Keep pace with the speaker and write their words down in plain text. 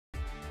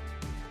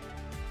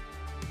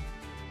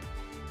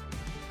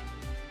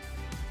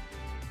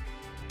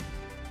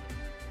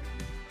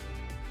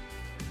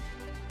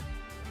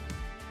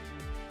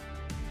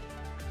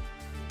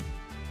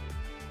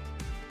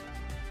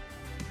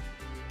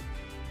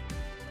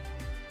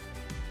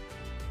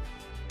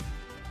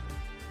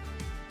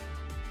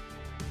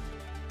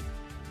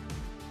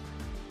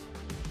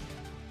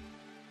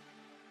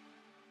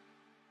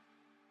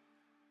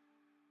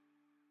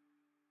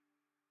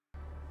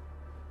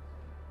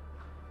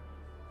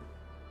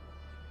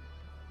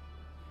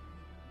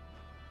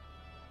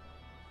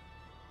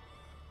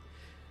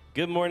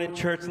Good morning,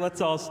 church.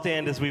 Let's all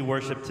stand as we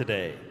worship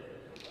today.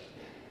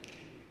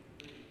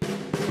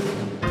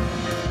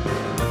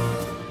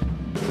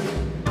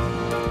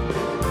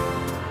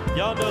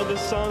 Y'all know this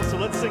song, so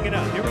let's sing it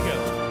out. Here we go.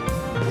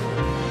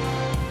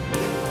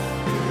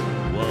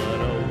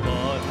 What a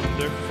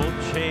wonderful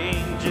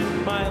change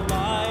in my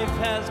life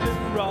has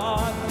been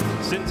wrought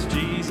since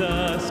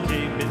Jesus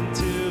came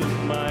into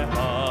my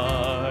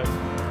heart.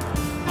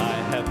 I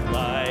have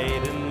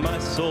light in my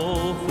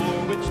soul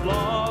for which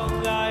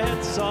long I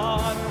had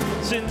sought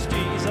since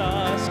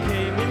Jesus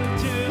came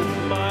into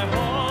my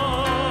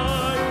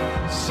heart.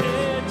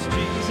 Since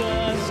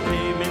Jesus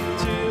came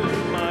into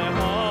my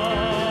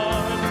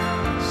heart.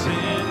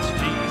 Since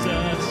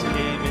Jesus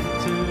came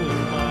into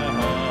my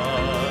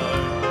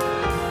heart.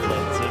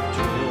 Floods of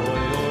joy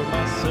o'er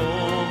my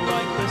soul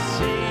like the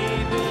sea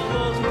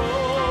billows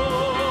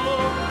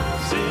roll.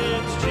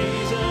 Since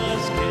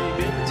Jesus came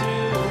into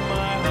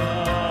my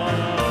heart.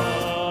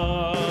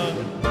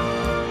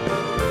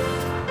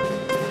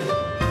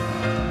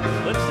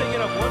 Let's sing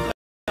it up one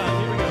time.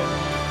 Here we go.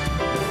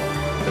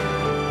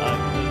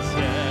 I'm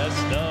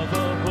possessed of a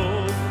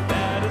hope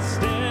that is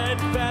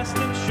steadfast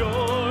and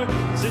sure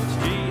since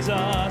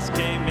Jesus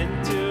came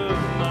into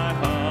my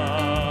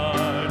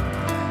heart.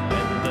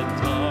 And the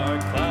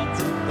dark clouds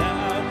of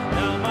doubt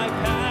now my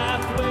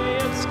pathway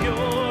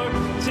obscure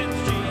since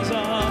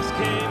Jesus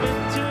came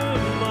into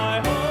my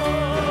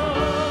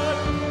heart.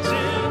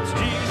 Since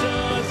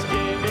Jesus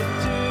came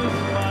into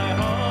my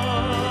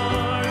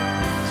heart.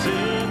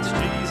 Since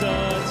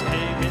Jesus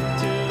came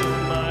into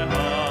my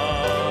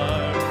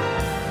heart.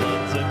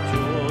 Floods of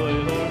joy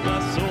o'er my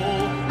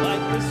soul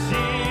like the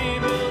sea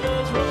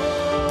billows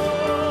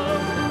roll.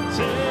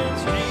 Since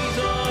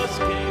Jesus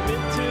came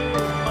into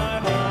my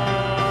heart.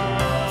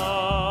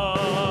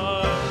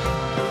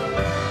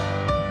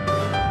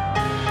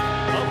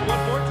 Oh,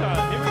 one more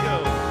time. Here we go.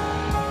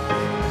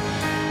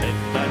 And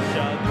I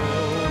shall go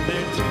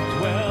there to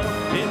dwell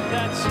in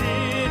that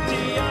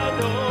city I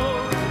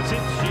know,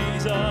 since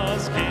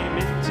Jesus came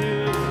into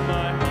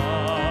my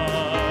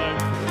heart.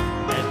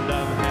 And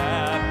I'm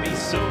happy,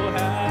 so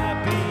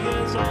happy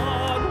as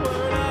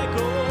onward I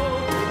go,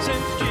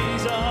 since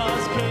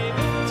Jesus came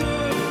into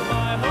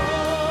my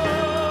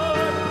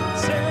heart.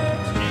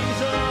 Since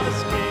Jesus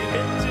came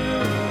into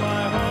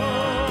my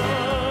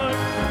heart.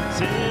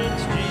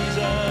 Since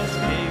Jesus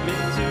came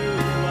into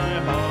my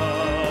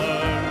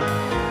heart.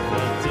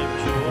 Floods of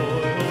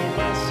joy o'er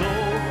my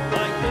soul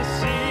like the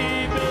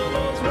sea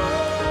billows roll.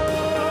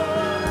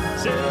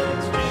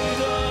 Since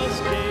Jesus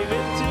came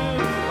into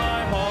my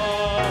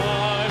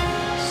heart.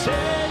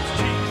 Since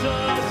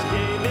Jesus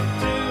came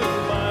into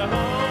my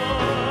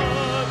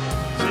heart.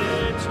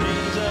 Since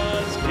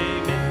Jesus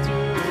came into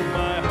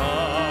my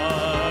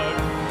heart.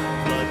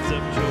 Floods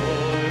of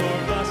joy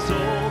o'er my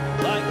soul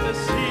like the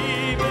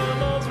sea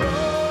billows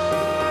roll.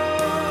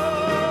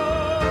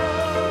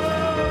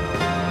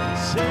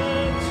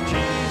 Since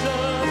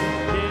Jesus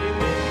came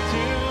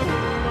into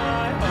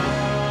my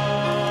heart.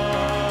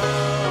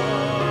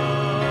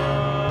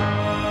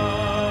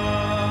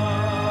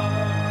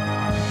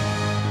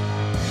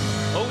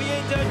 Oh, we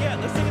ain't done yet.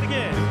 Let's sing it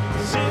again.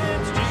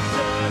 Since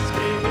Jesus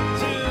came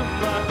into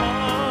my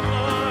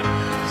heart.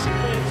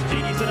 Since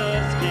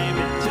Jesus came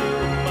into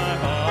my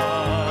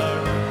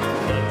heart.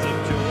 Floods of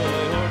joy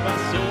o'er my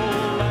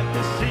soul like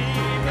the sea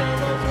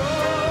billows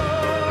roll.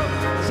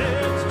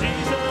 Since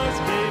Jesus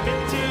came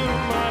into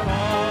my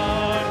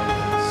heart.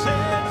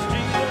 Since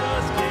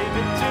Jesus came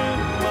into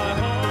my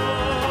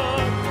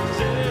heart.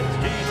 Since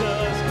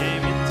Jesus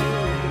came into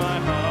my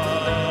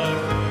heart.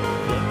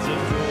 Floods of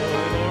joy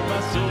o'er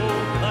my soul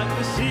like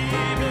the sea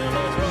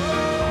billows roll.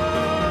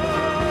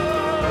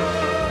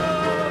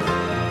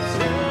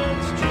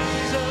 Since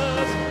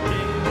Jesus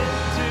came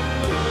into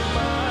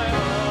my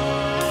heart.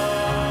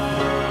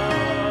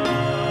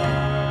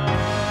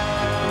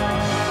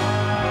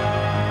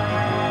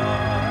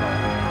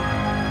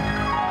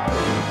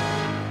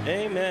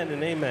 Amen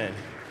and amen.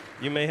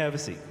 You may have a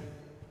seat.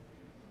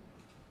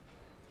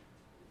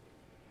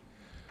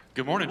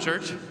 Good morning,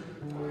 church.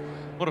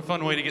 What a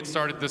fun way to get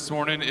started this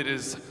morning. It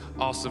is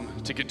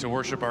awesome to get to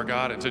worship our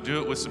God and to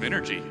do it with some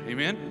energy.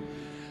 Amen.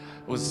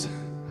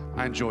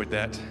 I enjoyed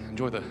that.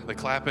 Enjoy the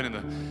clapping and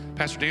the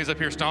Pastor Dan's up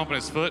here stomping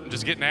his foot and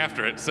just getting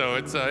after it. So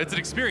it's an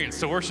experience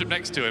to worship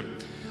next to him.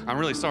 I'm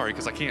really sorry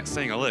because I can't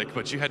sing a lick,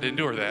 but you had to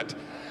endure that.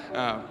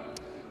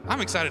 I'm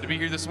excited to be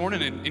here this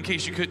morning, in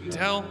case you couldn't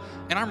tell,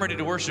 and I'm ready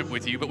to worship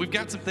with you, but we've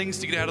got some things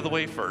to get out of the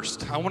way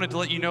first. I wanted to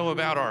let you know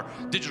about our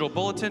digital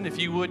bulletin. If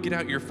you would, get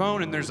out your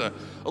phone, and there's a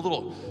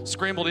little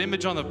scrambled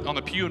image on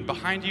the pew and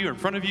behind you, in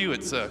front of you.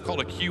 It's called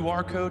a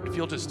QR code. If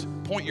you'll just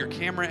point your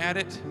camera at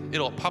it,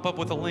 it'll pop up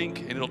with a link,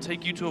 and it'll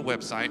take you to a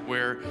website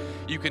where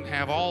you can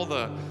have all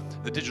the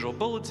digital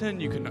bulletin,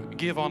 you can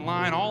give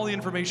online, all the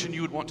information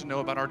you would want to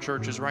know about our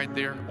church is right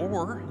there,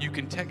 or you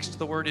can text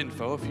the word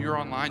info. If you're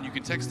online, you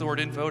can text the word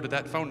info to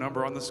that phone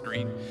number on the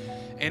screen,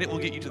 and it will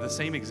get you to the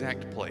same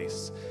exact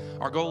place.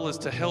 our goal is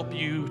to help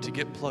you to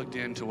get plugged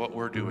into what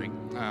we're doing.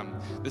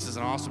 This is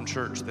an awesome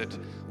church that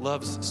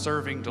loves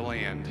serving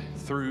DeLand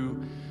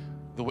through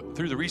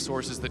the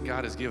resources that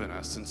God has given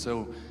us. And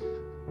so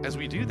as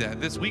we do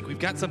that, this week we've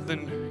got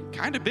something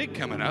kind of big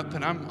coming up,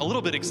 and I'm a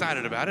little bit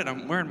excited about it.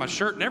 I'm wearing my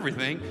shirt and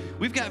everything.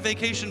 We've got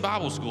Vacation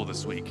Bible School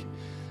this week.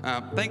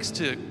 Thanks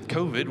to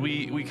COVID,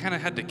 we kind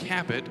of had to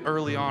cap it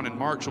early on in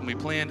March when we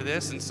planned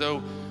this, and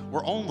so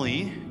we're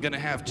only going to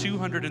have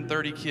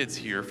 230 kids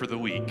here for the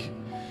week.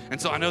 And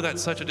so I know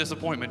that's such a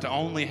disappointment to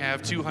only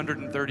have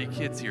 230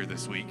 kids here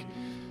this week.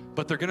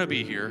 But they're going to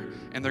be here,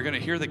 and they're going to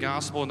hear the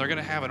gospel, and they're going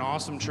to have an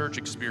awesome church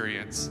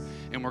experience,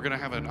 and we're going to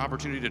have an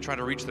opportunity to try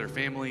to reach their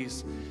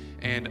families.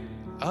 And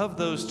of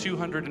those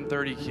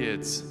 230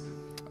 kids,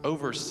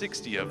 over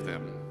 60 of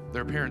them,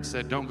 their parents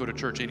said, don't go to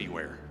church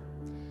anywhere.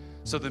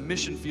 So the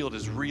mission field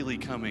is really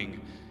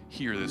coming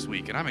here this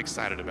week, and I'm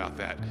excited about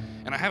that.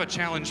 And I have a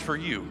challenge for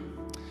you.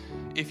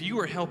 If you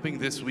are helping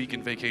this week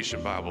in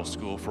Vacation Bible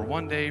School for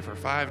 1 day, for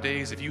 5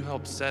 days, if you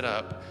help set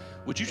up,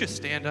 would you just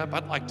stand up?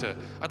 I'd like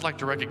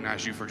to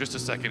recognize you for just a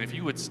second. If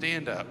you would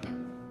stand up.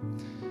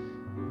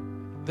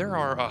 There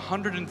are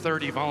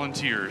 130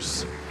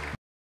 volunteers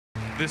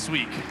this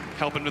week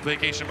helping with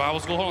Vacation Bible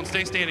School. Hold on,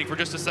 stay standing for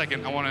just a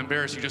second. I want to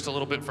embarrass you just a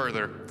little bit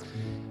further.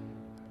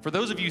 For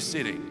those of you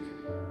sitting,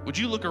 would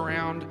you look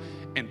around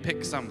and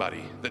pick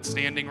somebody that's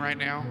standing right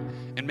now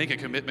and make a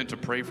commitment to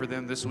pray for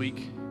them this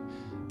week?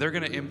 They're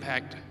going to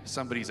impact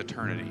somebody's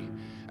eternity,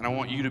 and I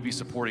want you to be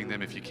supporting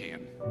them if you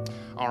can.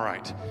 All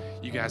right,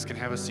 you guys can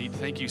have a seat.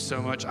 Thank you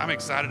so much. I'm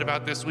excited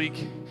about this week.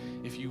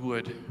 If you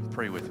would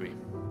pray with me.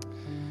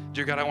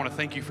 Dear God, I want to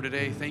thank you for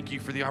today. Thank you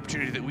for the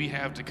opportunity that we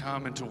have to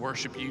come and to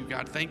worship you.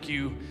 God, thank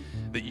you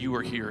that you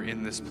are here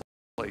in this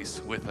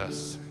place with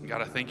us. God,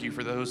 I thank you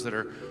for those that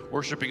are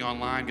worshiping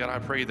online. God, I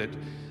pray that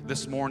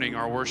this morning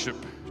our worship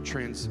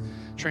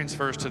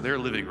transfers to their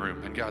living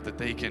room, and God, that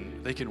they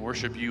can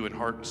worship you in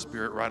heart and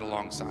spirit right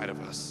alongside of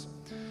us.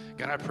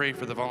 God, I pray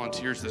for the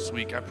volunteers this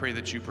week. I pray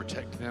that you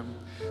protect them,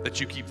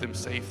 that you keep them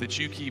safe, that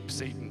you keep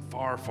Satan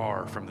far,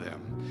 far from them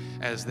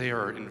as they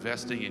are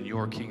investing in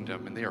your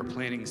kingdom, and they are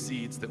planting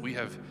seeds that we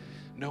have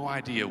no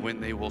idea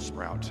when they will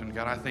sprout. And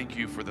God, I thank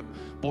you for the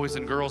boys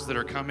and girls that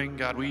are coming.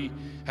 God, we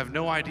have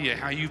no idea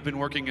how you've been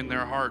working in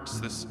their hearts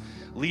this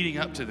leading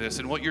up to this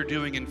and what you're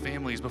doing in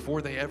families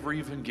before they ever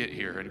even get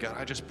here. And God,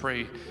 I just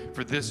pray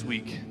for this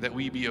week that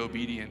we be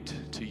obedient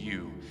to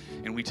you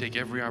and we take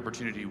every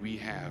opportunity we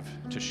have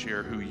to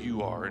share who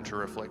you are and to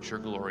reflect your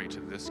glory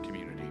to this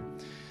community.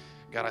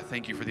 God, I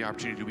thank you for the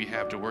opportunity we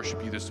have to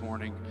worship you this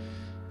morning.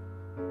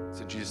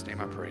 It's in Jesus'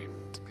 name I pray.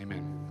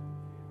 Amen.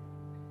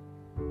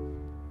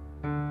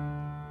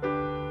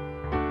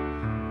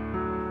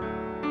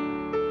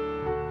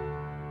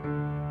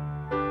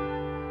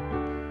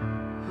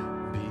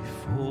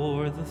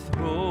 Before the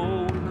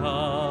throne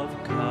of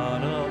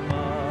God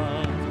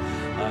above,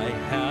 I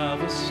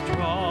have a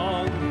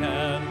strong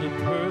and a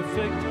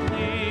perfect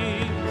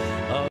plea,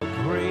 a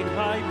great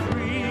high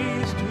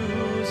priest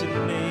whose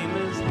name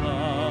is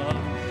love,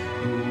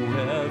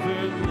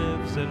 whoever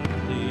lives and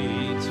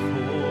pleads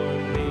for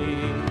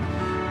me.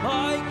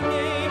 My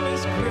name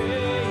is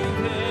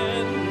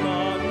graven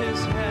on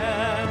his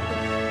hand,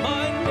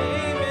 my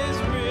name is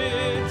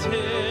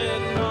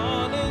written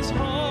on his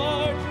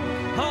heart.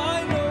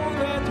 I know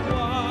that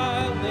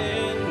while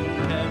in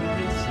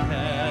heaven's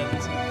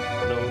hands,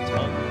 no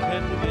tongue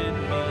can bid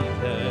me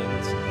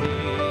thence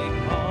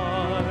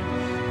depart.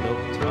 No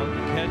tongue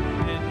can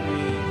bid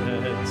me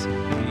thence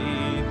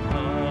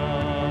depart.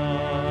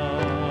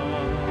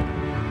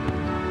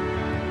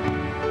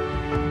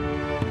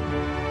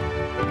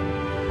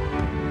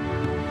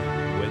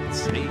 When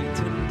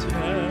Satan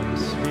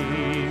tempts me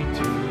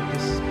to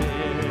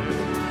despair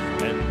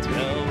and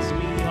tells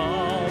me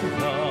of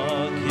the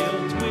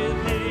guilt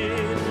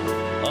within,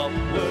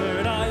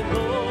 upward I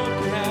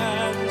look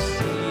and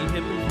see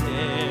him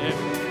there,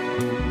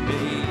 who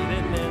made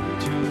an end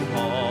to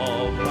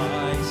all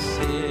my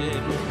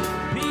sin.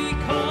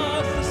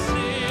 Because the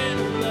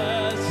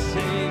sinless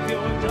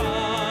Savior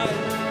died,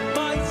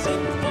 my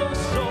sinful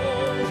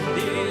soul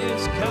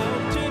is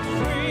counted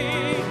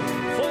free.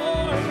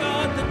 For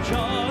God the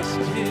just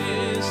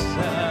is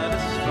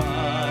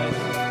satisfied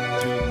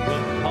to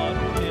look on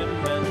him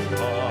and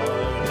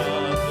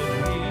pardon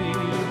me,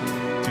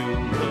 to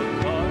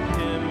look on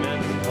him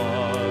and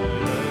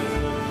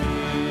pardon me.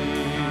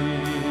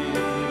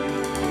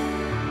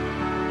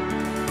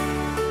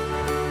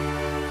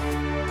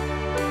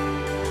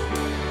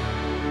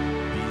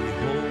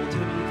 Behold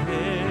him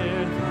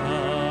there,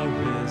 the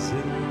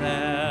risen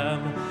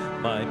Lamb,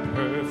 my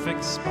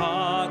perfect,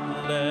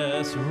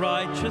 spotless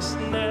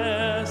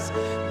righteousness,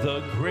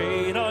 the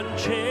great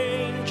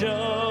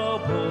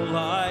unchangeable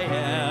I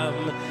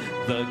am,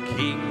 the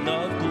King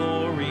of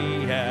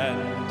glory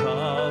and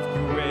of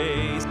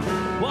grace.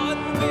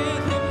 One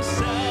with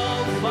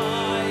himself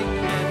I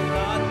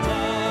cannot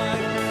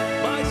die,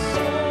 my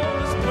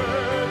soul is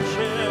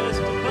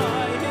purchased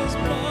by his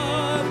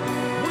blood,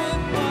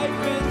 with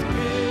life is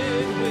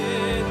bid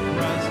with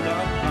Christ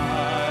on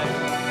high,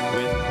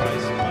 with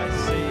Christ my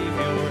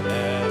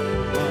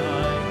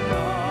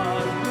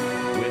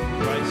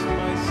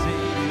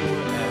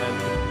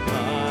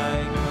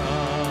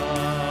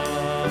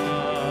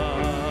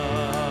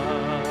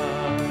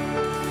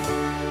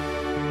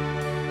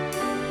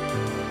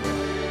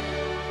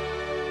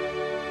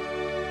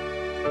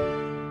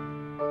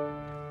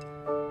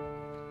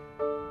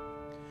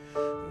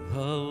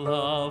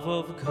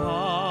of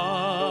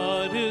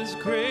God is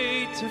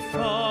greater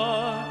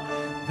far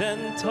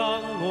than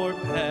tongue or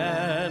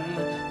pen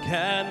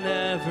can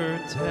ever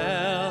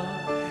tell.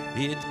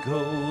 It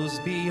goes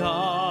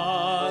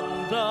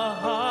beyond the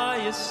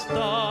highest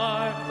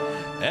star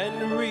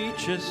and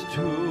reaches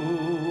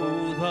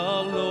to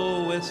the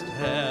lowest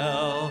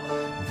hell.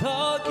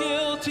 The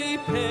guilty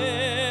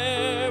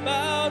pair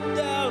bowed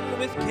down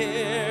with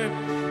care.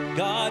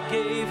 God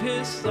gave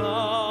his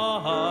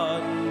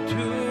Son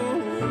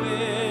to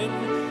win.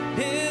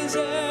 His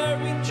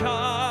erring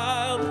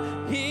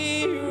child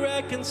he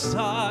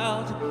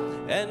reconciled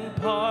and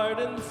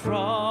pardoned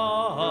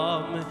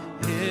from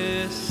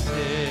his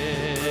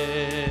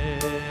sin.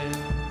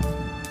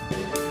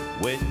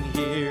 When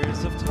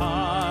years of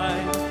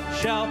time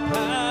shall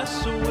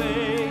pass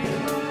away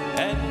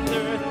and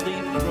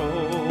earthly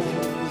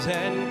thrones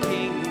and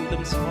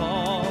kingdoms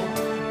fall,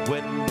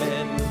 when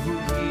men who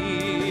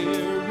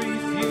hear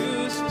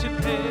refuse to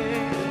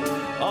pay,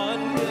 on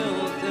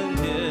hills and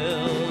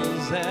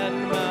hills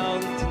and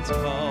mountains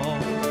call,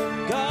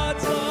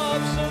 God's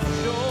love so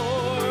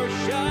sure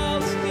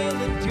shall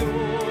still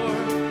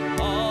endure,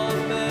 all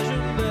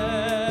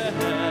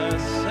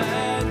measureless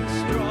and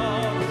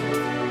strong,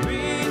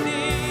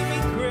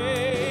 redeeming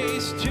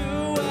grace to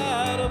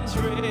Adam's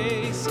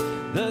race,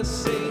 the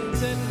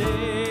saints and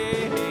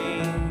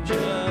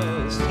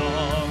angels'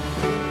 song.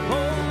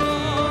 Oh,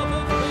 love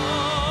of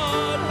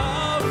God,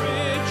 how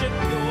rich and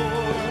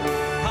pure,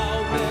 how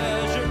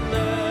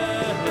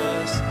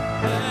measureless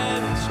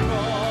and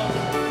strong,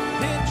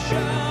 it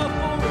shall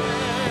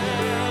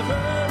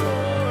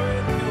forevermore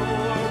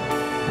endure,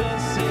 the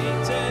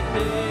saints and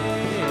angels'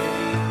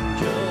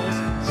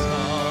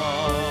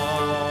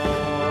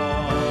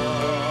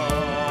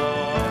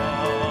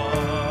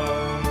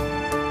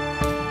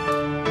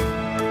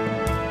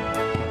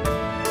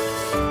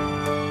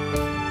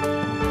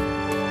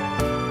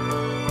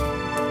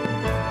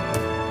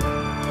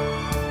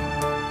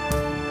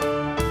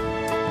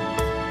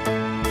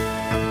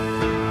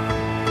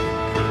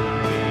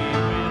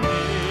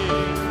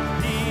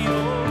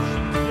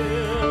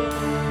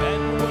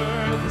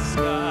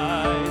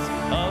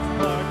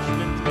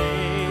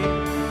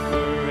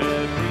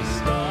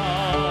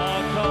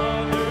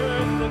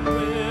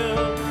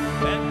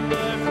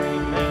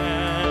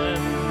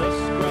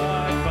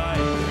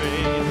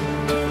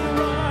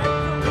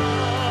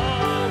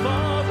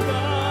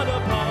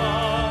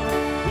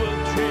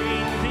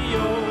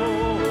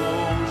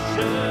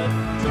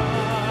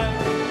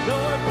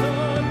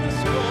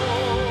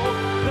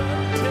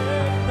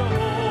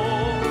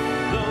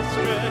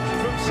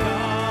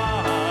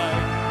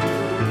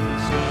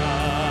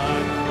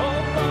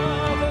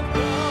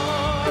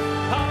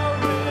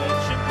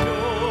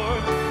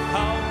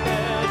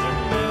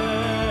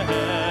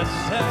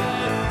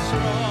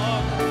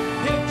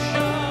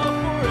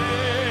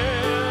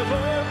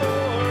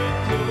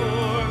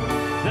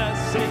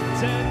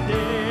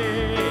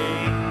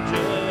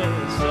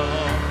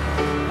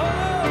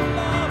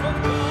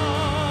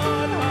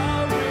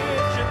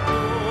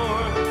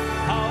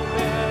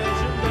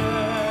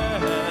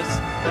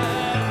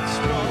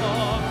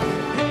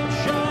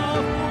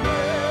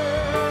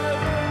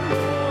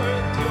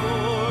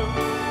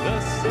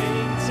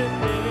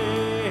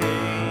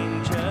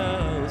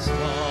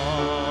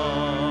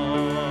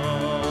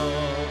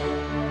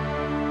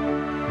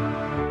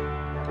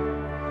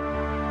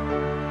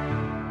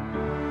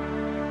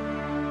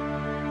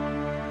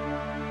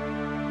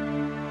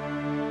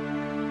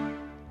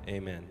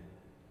 Amen.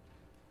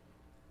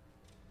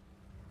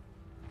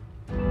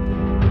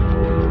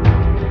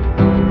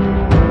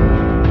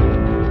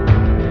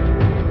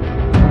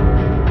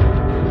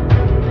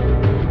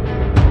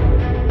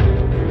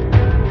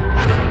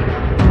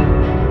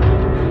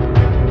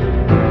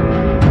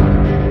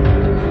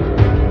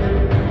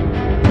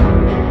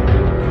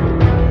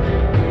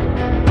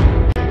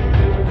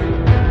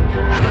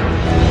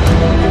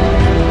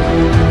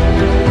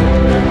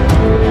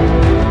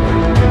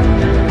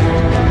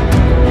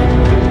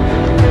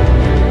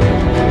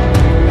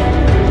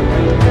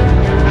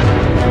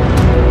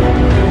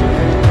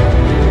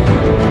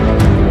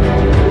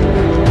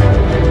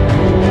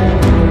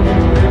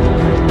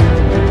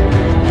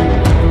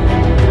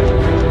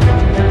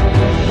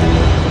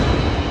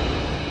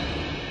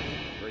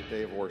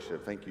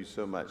 Thank you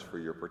so much for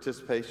your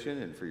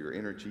participation and for your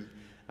energy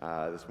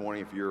this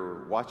morning. If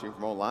you're watching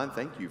from online,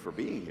 thank you for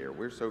being here.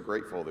 We're so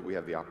grateful that we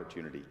have the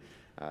opportunity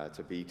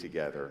to be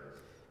together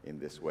in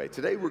this way.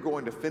 Today we're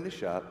going to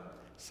finish up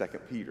 2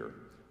 Peter.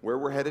 Where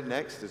we're headed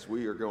next is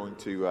we are going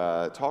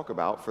to talk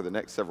about, for the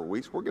next several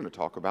weeks, we're going to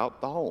talk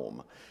about the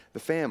home, the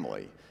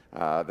family.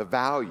 the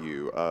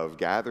value of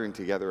gathering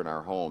together in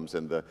our homes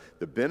and the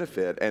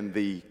benefit and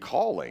the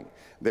calling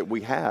that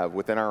we have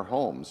within our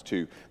homes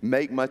to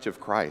make much of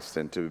Christ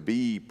and to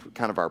be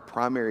kind of our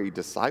primary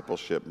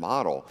discipleship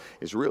model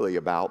is really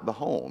about the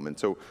home. And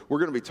so we're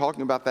going to be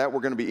talking about that. We're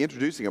going to be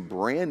introducing a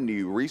brand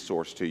new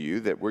resource to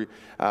you that we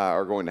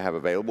are going to have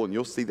available, and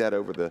you'll see that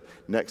over the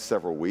next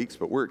several weeks.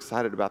 But we're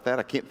excited about that.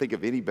 I can't think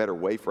of any better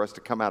way for us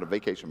to come out of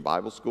Vacation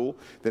Bible School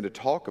than to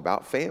talk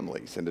about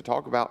families and to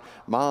talk about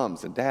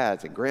moms and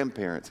dads and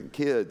grandparents and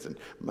kids and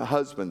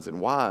husbands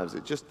and wives.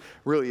 It just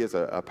really is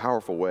a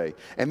powerful way.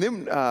 And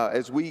then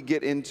as we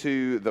get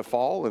into the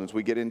fall and as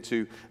we get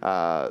into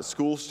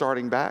school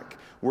starting back,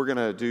 we're going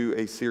to do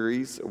a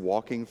series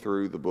walking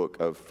through the book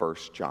of 1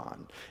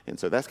 John. And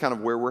so that's kind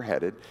of where we're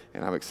headed,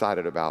 and I'm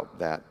excited about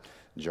that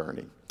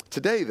journey.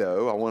 Today,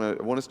 though, I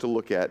want us to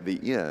look at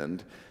the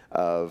end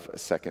of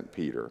 2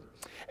 Peter.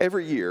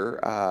 Every year,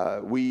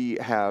 we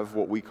have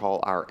what we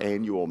call our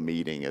annual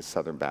meeting as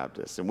Southern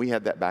Baptists, and we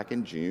had that back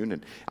in June,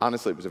 and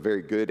honestly, it was a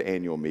very good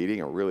annual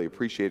meeting. I really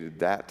appreciated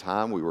that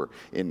time. We were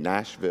in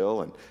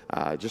Nashville,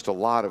 and just a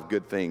lot of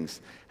good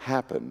things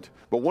happened.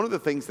 But one of the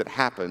things that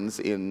happens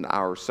in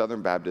our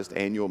Southern Baptist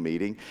annual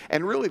meeting,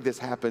 and really this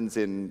happens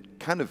in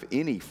kind of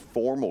any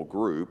formal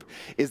group,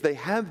 is they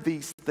have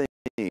these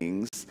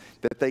things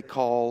that they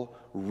call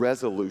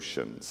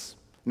resolutions.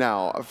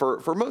 Now,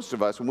 for most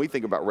of us, when we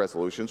think about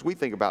resolutions, we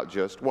think about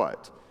just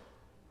what?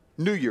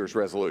 New Year's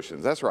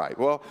resolutions, that's right.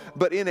 Well,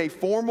 but in a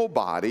formal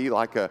body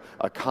like a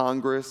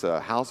Congress, a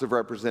House of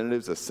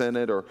Representatives, a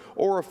Senate,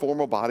 or a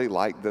formal body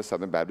like the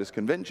Southern Baptist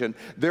Convention,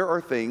 there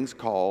are things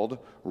called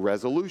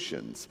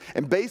resolutions.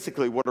 And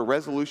basically what a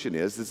resolution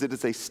is it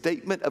is a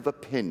statement of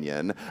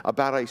opinion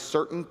about a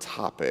certain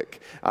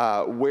topic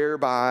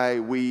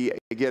whereby we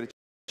get a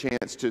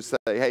chance to say,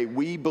 hey,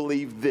 we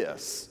believe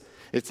this.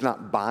 It's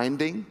not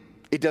binding.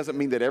 It doesn't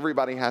mean that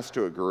everybody has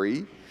to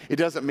agree. It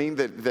doesn't mean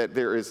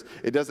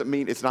it doesn't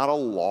mean it's not a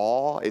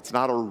law, it's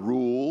not a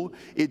rule.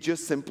 It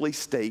just simply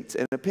states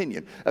an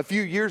opinion. A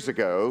few years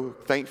ago,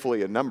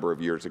 thankfully a number of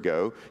years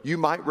ago, you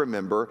might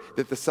remember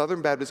that the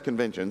Southern Baptist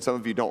Convention, some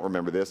of you don't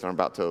remember this, and I'm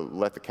about to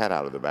let the cat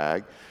out of the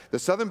bag. The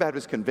Southern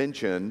Baptist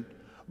Convention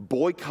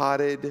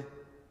boycotted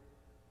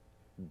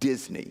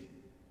Disney.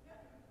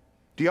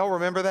 Do y'all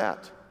remember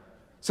that?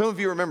 Some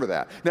of you remember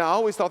that. Now, I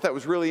always thought that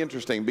was really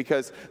interesting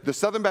because the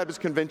Southern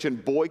Baptist Convention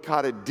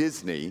boycotted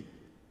Disney,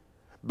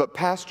 but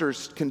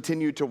pastors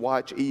continued to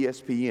watch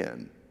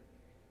ESPN.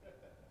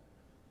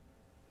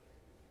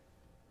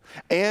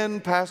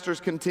 And pastors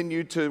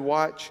continued to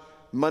watch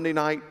Monday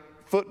Night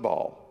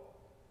Football.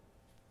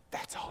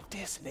 That's all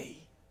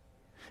Disney.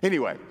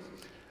 Anyway,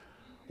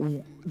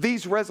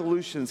 these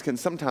resolutions can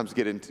sometimes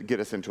get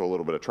us into a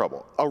little bit of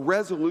trouble. A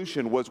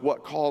resolution was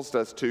what caused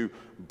us to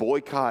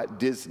boycott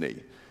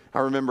Disney. I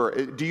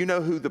remember, do you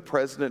know who the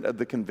president of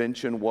the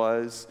convention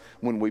was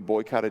when we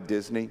boycotted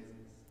Disney?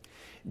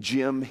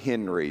 Jim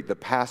Henry, the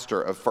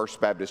pastor of First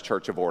Baptist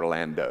Church of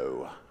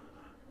Orlando.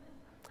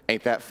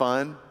 Ain't that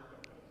fun?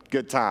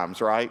 Good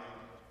times, right?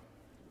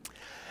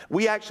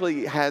 We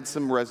actually had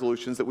some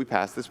resolutions that we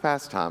passed this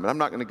past time, and I'm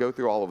not going to go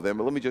through all of them,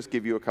 but let me just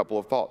give you a couple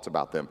of thoughts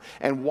about them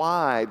and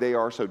why they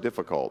are so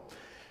difficult.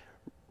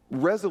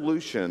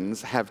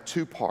 Resolutions have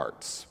two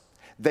parts.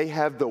 They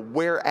have the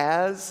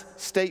whereas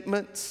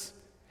statements,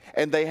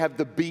 and they have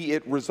the be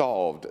it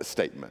resolved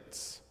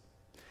statements.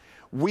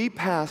 We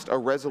passed a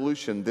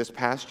resolution this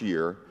past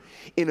year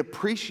in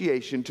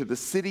appreciation to the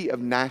city of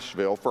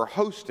Nashville for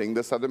hosting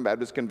the Southern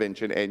Baptist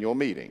Convention annual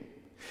meeting.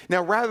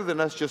 Now, rather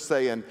than us just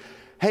saying,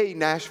 hey,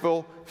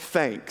 Nashville,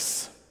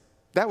 thanks,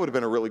 that would have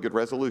been a really good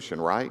resolution,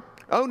 right?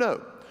 Oh,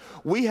 no.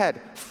 We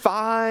had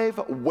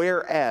 5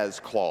 whereas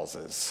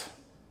clauses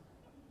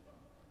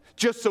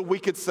just so we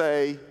could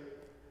say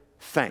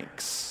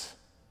thanks.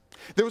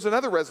 There was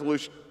another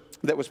resolution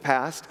that was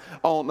passed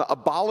on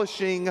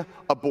abolishing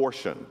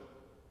abortion.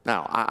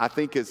 Now, I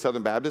think as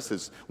Southern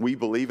Baptists, we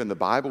believe in the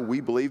Bible.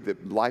 We believe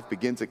that life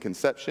begins at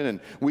conception, and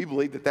we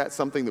believe that that's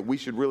something that we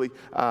should really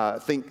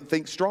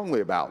think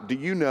strongly about. Do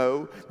you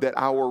know that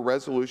our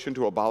resolution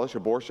to abolish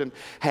abortion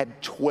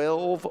had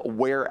 12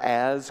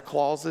 whereas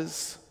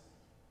clauses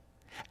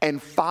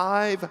and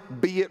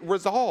 5 be it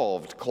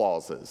resolved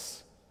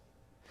clauses?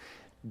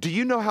 Do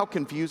you know how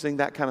confusing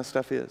that kind of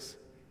stuff is?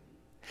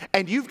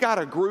 And you've got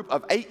a group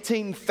of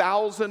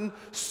 18,000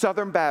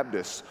 Southern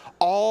Baptists,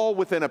 all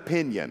with an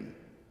opinion,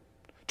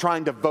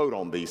 trying to vote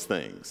on these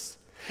things.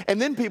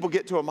 And then people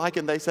get to a mic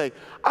and they say,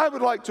 I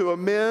would like to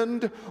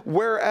amend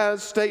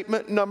whereas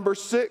statement number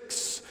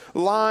 6,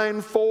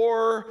 line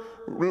 4,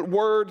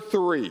 word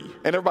 3.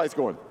 And everybody's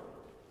going,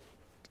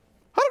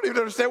 I don't even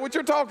understand what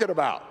you're talking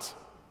about.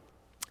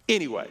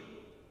 Anyway,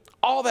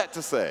 all that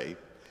to say,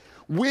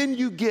 when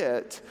you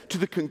get to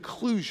the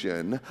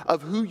conclusion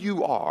of who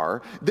you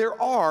are,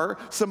 there are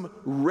some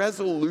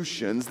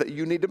resolutions that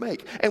you need to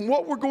make. And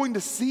what we're going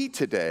to see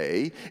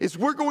today is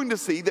we're going to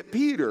see that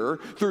Peter,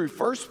 through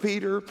 1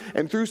 Peter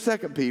and through 2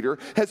 Peter,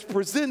 has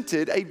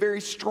presented a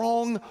very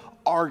strong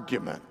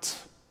argument.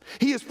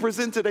 He has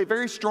presented a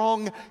very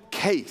strong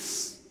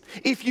case.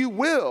 If you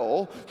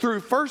will, through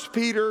 1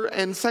 Peter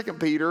and 2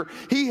 Peter,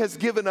 he has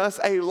given us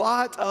a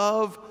lot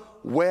of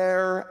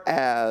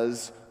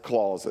whereas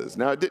clauses.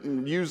 Now, it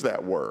didn't use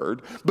that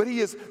word, but he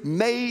has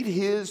made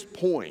his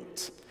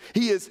point.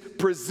 He has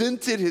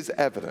presented his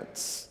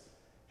evidence.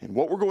 And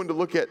what we're going to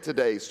look at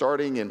today,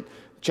 starting in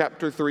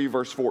chapter 3,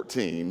 verse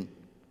 14,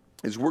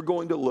 is we're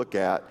going to look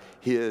at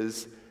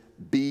his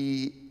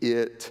 "be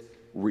it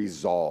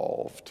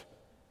resolved"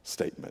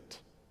 statement.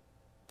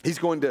 He's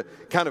going to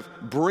kind of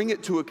bring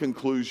it to a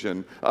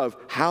conclusion of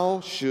how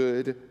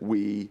should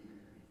we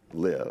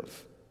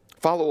live.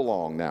 Follow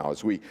along now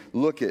as we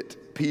look at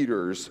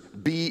Peter's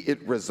 "be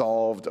it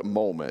resolved"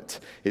 moment.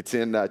 It's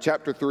in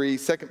chapter 3,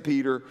 2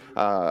 Peter,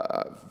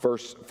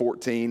 verse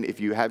 14.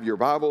 If you have your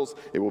Bibles,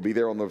 it will be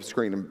there on the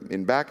screen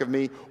in back of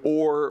me,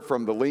 or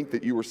from the link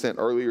that you were sent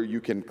earlier,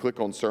 you can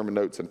click on sermon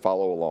notes and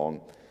follow along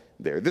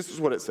there. This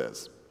is what it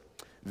says.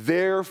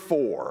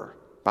 Therefore,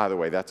 by the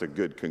way, that's a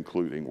good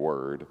concluding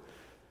word.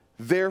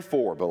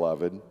 Therefore,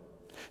 beloved,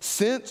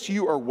 since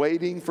you are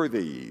waiting for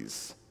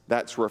these,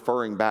 that's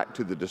referring back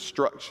to the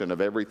destruction of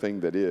everything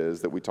that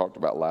is that we talked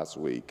about last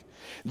week.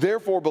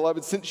 Therefore,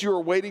 beloved, since you are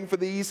waiting for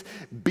these,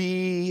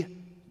 be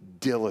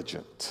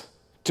diligent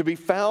to be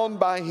found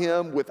by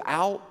him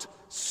without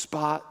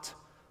spot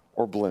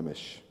or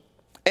blemish,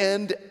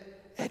 and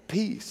at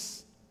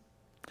peace,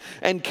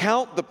 and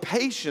count the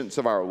patience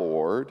of our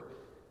Lord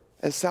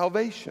as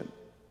salvation,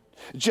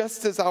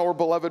 just as our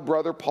beloved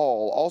brother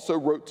Paul also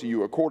wrote to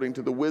you according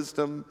to the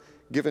wisdom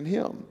given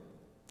him,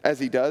 as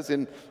he does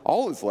in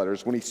all his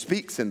letters when he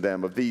speaks in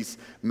them of these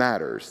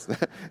matters.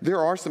 There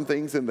are some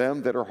things in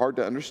them that are hard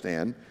to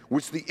understand,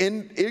 which the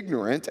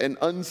ignorant and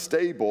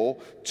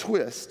unstable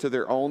twist to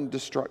their own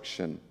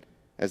destruction,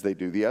 as they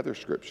do the other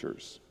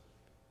scriptures.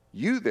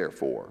 You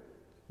therefore,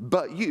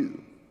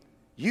 beloved,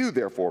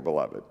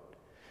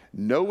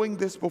 knowing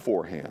this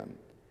beforehand,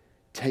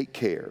 take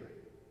care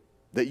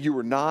that you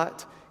are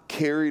not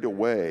carried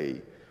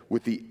away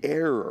with the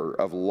error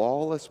of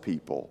lawless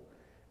people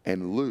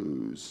and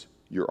lose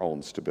your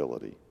own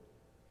stability,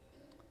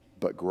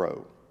 but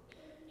grow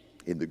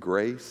in the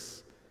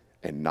grace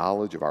and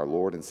knowledge of our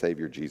Lord and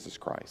Savior Jesus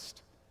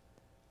Christ.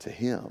 To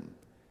him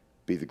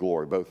be the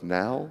glory both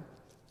now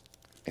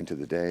and to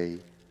the day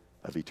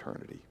of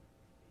eternity.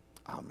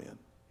 Amen.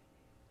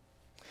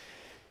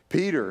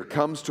 Peter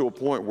comes to a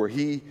point where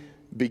he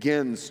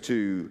begins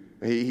to,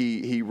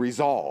 he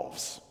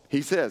resolves.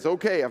 He says,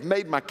 okay, I've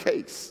made my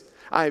case.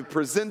 I've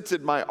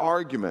presented my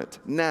argument.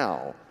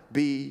 Now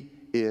be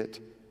it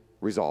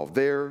resolved.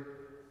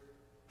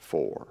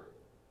 Therefore.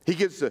 He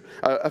gives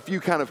a few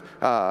kind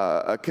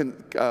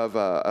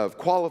of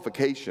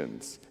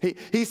qualifications.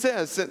 He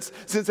says,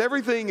 since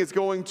everything is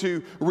going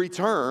to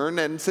return,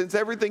 and since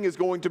everything is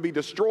going to be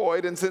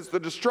destroyed, and since the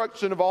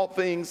destruction of all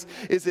things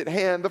is at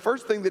hand, the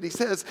first thing that he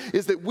says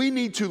is that we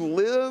need to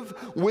live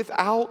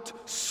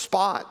without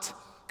spot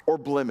or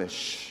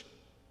blemish.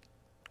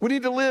 We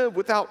need to live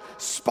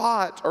without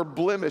spot or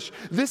blemish.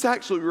 This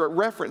actually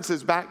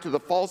references back to the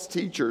false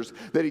teachers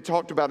that he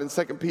talked about in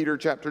 2 Peter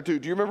chapter 2.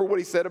 Do you remember what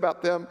he said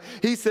about them?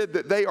 He said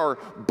that they are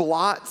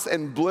blots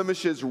and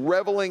blemishes,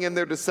 reveling in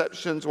their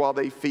deceptions while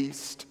they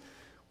feast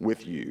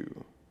with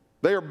you.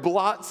 They are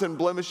blots and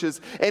blemishes.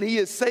 And he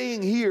is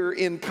saying here,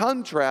 in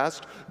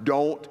contrast,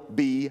 don't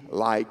be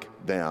like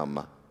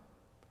them.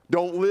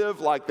 Don't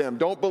live like them.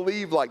 Don't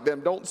believe like them.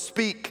 Don't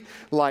speak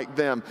like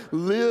them.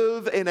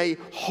 Live in a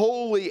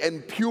holy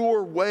and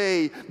pure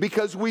way,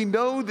 because we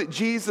know that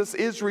Jesus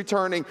is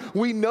returning.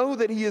 We know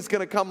that he is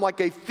going to come like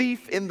a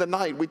thief in the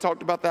night. We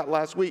talked about that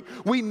last week.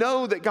 We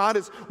know that God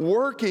is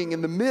working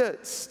in the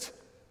midst.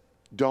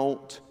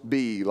 Don't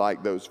be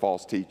like those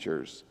false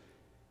teachers.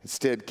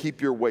 Instead,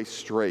 keep your way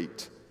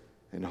straight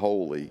and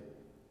holy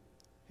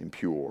and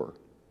pure.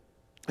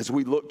 As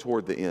we look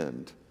toward the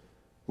end,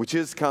 which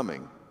is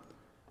coming,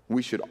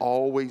 we should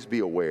always be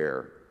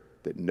aware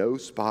that no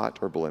spot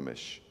or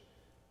blemish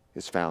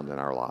is found in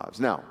our lives.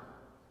 Now,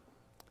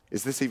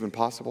 is this even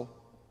possible?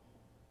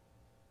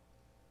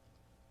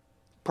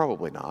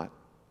 Probably not.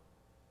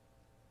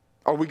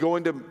 Are we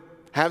going to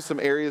have some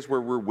areas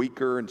where we're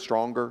weaker and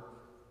stronger?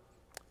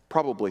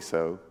 Probably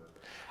so.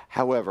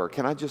 However,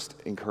 can I just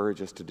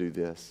encourage us to do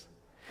this?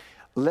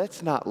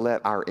 Let's not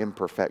let our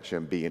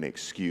imperfection be an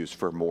excuse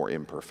for more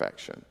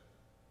imperfection.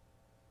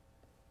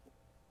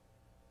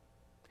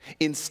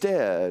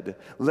 Instead,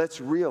 let's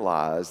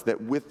realize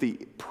that with the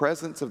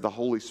presence of the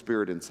Holy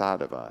Spirit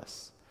inside of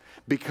us,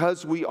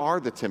 because we are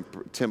the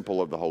temple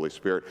of the Holy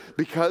Spirit,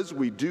 because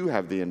we do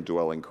have the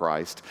indwelling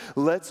Christ,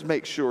 let's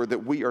make sure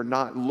that we are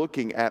not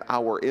looking at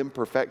our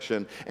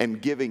imperfection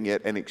and giving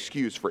it an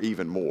excuse for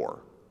even more.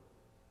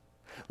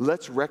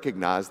 Let's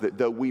recognize that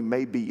though we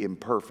may be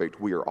imperfect,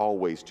 we are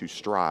always to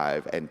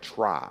strive and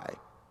try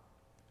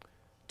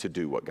to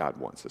do what God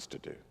wants us to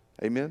do.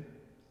 Amen?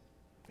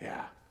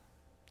 Yeah.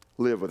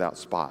 Live without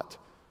spot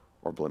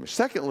or blemish.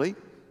 Secondly,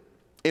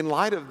 in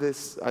light of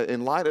this,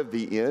 in light of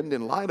the end,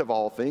 in light of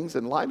all things,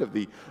 in light of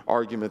the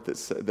argument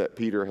that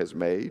Peter has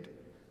made,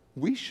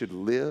 we should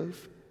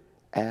live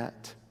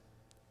at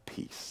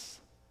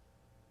peace.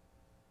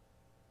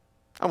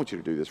 I want you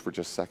to do this for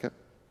just a second.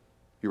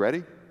 You ready?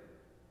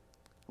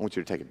 I want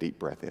you to take a deep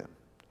breath in.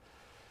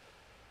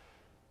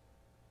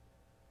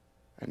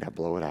 And now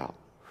blow it out.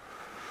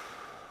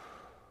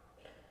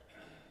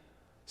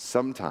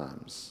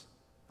 Sometimes,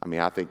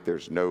 I think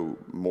there's no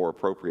more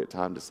appropriate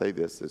time to say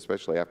this,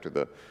 especially after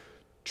the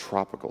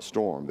tropical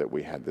storm that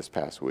we had this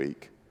past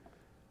week.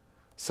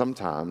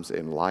 Sometimes,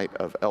 in light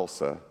of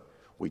Elsa,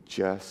 we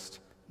just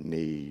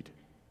need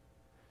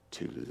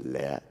to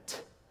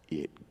let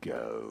it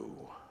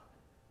go.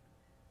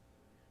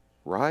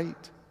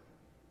 Right?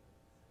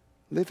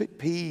 Live at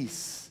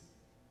peace.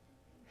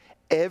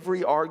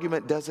 Every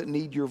argument doesn't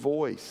need your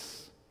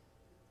voice.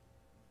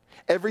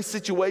 Every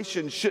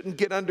situation shouldn't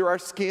get under our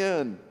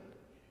skin.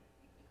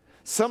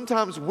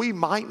 Sometimes we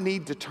might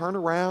need to turn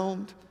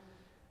around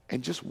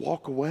and just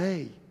walk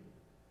away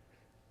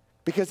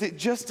because it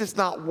just is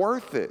not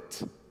worth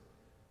it.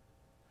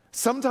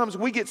 Sometimes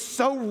we get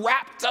so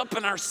wrapped up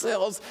in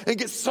ourselves and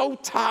get so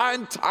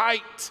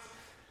tight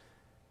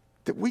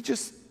that we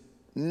just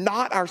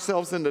knot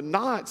ourselves into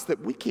knots that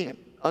we can't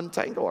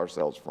untangle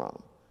ourselves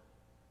from.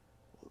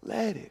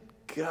 Let it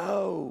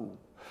go.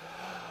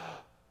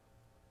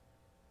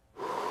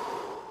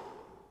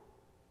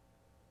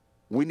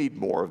 We need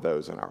more of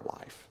those in our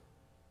life.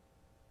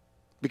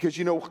 Because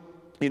you know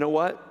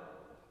what?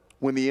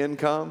 When the end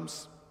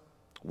comes,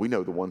 we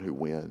know the one who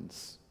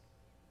wins.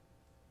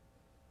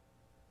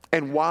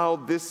 And while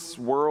this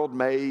world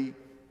may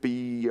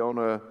be on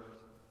a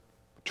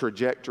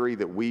trajectory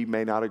that we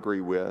may not agree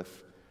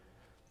with,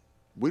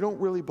 we don't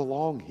really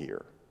belong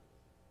here.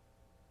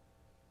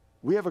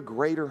 We have a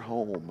greater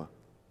home.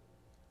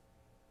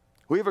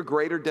 We have a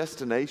greater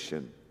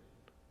destination.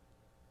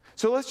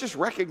 So let's just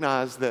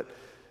recognize that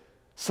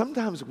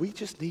sometimes we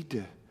just need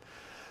to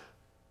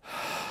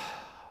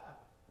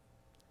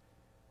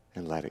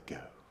and let it go.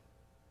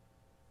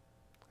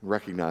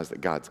 Recognize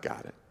that God's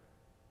got it.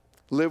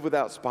 Live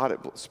without spot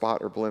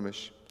or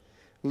blemish.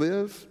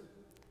 Live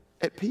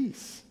at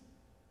peace.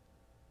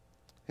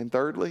 And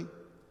thirdly,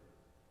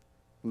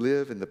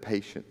 live in the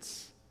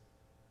patience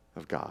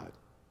of God.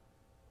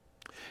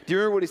 Do you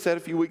remember what he said a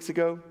few weeks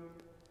ago?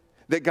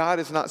 That God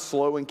is not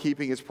slow in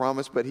keeping his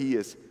promise, but he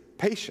is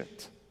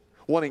patient,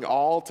 wanting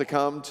all to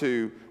come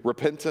to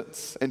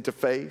repentance and to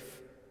faith.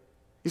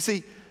 You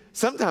see,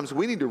 sometimes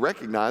we need to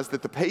recognize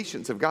that the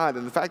patience of God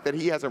and the fact that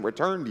he hasn't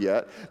returned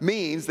yet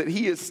means that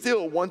he is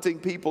still wanting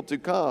people to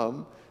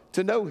come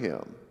to know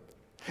him.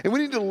 And we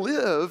need to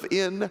live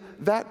in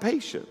that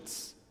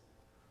patience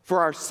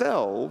for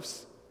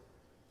ourselves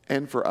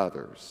and for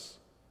others.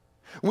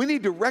 We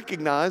need to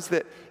recognize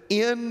that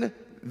in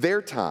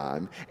their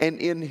time and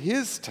in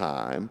his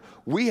time,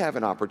 we have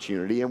an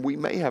opportunity, and we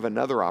may have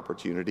another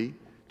opportunity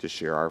to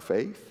share our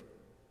faith,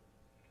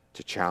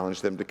 to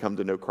challenge them to come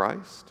to know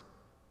Christ.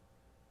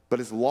 But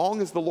as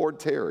long as the Lord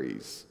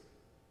tarries,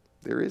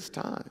 there is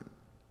time.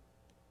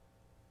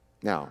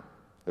 Now,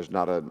 there's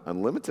not an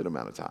unlimited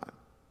amount of time.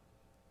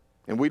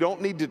 And we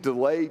don't need to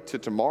delay to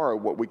tomorrow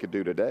what we could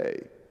do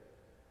today.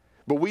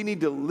 But we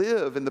need to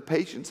live in the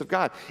patience of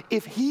God.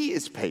 If he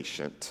is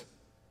patient,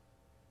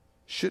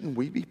 shouldn't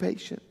we be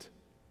patient?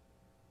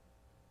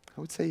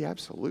 I would say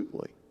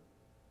absolutely.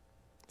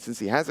 Since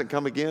he hasn't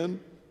come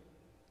again,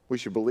 we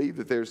should believe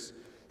that there's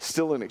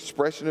still an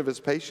expression of his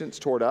patience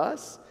toward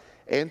us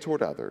and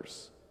toward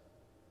others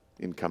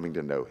in coming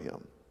to know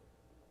him.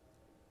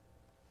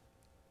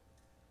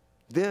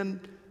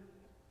 Then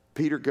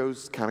Peter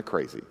goes kind of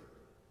crazy.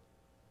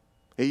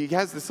 He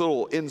has this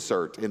little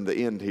insert in the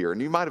end here,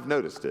 and you might have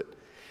noticed it.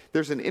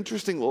 There's an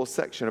interesting little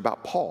section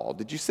about Paul.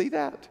 Did you see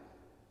that?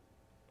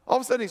 All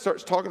of a sudden he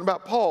starts talking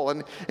about Paul,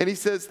 and he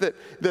says that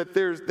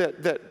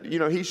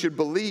he should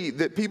believe,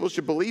 that people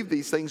should believe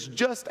these things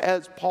just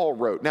as Paul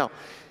wrote. Now,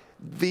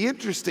 the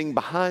interesting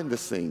behind the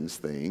scenes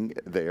thing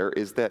there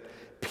is that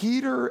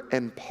Peter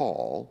and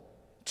Paul,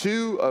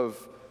 two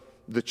of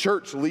the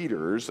church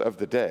leaders of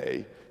the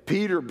day,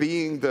 Peter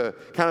being the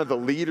kind of the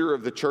leader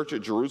of the church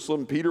at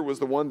Jerusalem. Peter was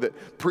the one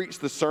that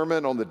preached the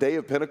sermon on the day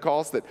of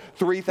Pentecost that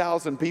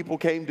 3,000 people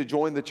came to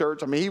join the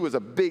church. I mean, he was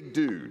a big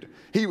dude.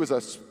 He was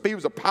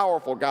a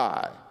powerful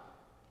guy.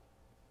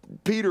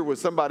 Peter was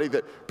somebody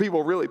that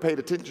people really paid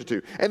attention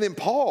to. And then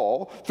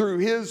Paul, through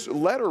his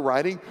letter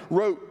writing,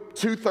 wrote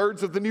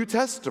 2/3 of the New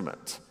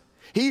Testament.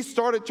 He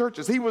started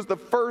churches. He was the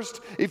first,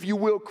 if you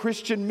will,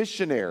 Christian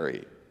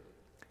missionary.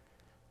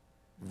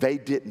 They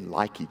didn't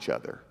like each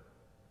other.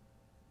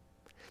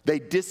 They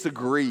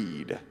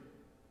disagreed.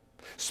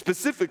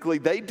 Specifically,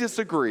 they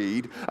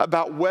disagreed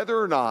about whether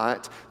or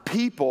not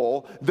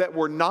people that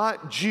were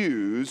not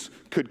Jews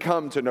could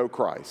come to know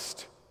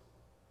Christ.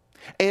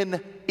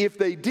 And if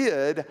they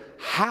did,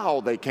 how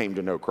they came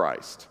to know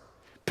Christ.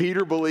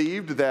 Peter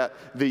believed that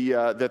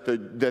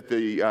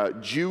the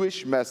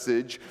Jewish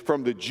message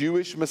from the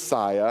Jewish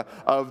Messiah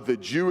of the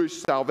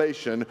Jewish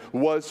salvation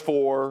was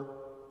for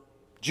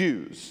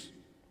Jews.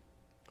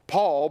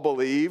 Paul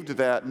believed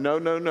that,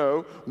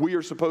 no, we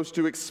are supposed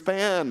to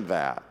expand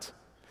that.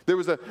 There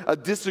was a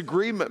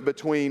disagreement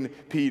between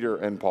Peter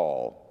and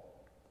Paul.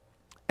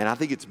 And I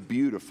think it's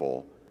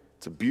beautiful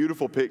It's a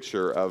beautiful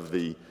picture of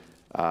the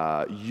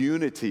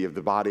unity of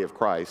the body of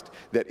Christ,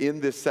 that in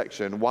this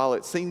section, while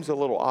it seems a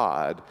little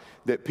odd,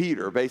 that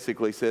Peter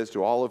basically says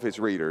to all of his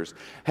readers,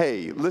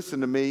 hey,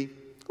 listen to me,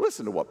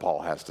 listen to what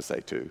Paul has to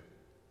say too.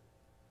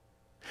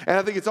 And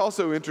I think it's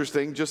also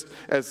interesting, just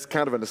as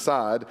kind of an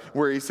aside,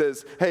 where he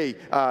says, hey,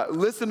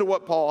 listen to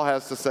what Paul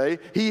has to say.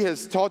 He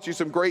has taught you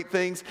some great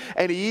things,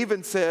 and he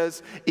even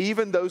says,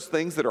 even those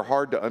things that are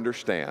hard to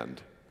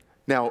understand.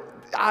 Now,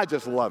 I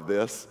just love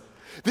this.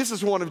 This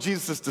is one of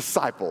Jesus'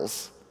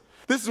 disciples.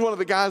 This is one of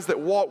the guys that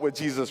walked with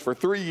Jesus for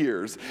 3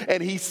 years.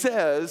 And he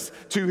says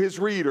to his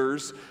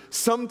readers,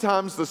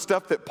 sometimes the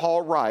stuff that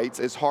Paul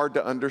writes is hard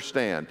to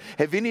understand.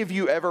 Have any of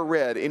you ever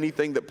read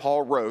anything that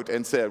Paul wrote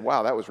and said,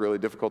 wow, that was really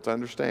difficult to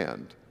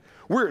understand?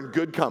 We're in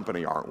good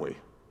company, aren't we?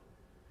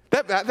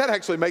 That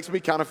actually makes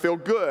me kind of feel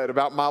good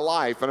about my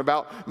life and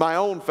about my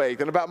own faith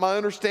and about my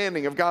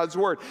understanding of God's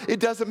word. It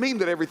doesn't mean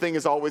that everything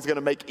is always going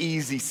to make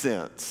easy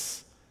sense.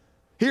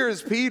 Here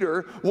is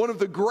Peter, one of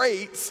the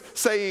greats,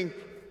 saying,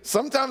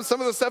 sometimes some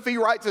of the stuff he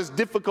writes is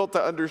difficult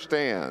to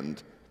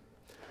understand.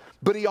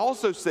 But he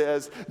also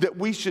says that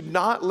we should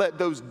not let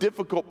those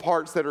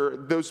parts that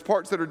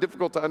are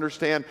difficult to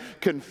understand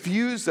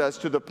confuse us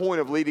to the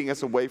point of leading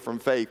us away from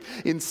faith.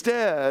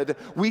 Instead,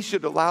 we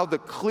should allow the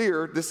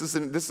clear, this is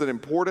an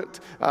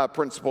important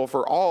principle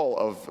for all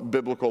of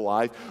biblical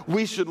life,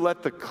 we should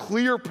let the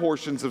clear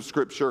portions of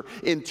Scripture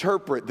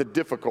interpret the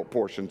difficult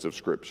portions of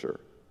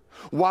Scripture.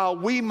 While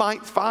we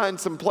might find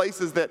some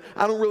places that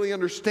I don't really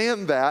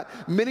understand that,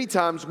 many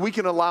times we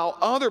can allow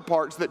other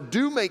parts that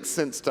do make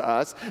sense to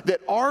us,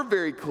 that are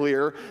very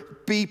clear,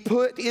 be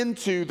put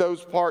into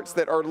those parts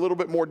that are a little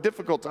bit more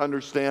difficult to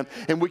understand,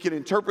 and we can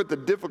interpret the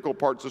difficult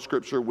parts of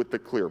Scripture with the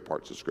clear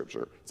parts of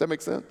Scripture. Does that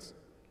make sense?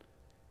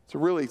 It's a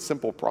really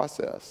simple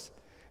process,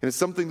 and it's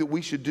something that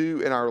we should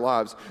do in our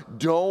lives.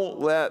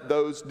 Don't let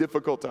those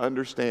difficult to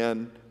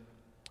understand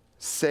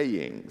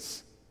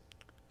sayings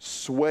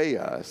sway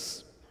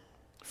us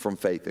from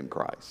faith in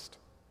Christ.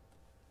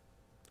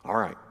 All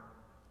right.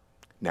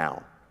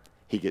 Now,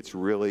 he gets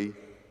really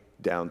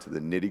down to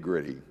the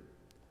nitty-gritty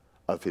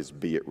of his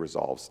be it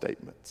resolved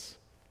statements.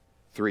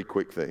 3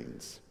 quick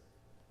things.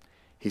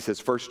 He says,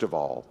 first of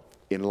all,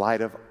 in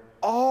light of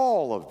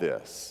all of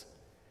this,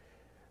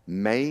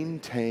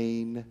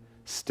 maintain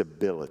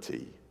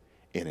stability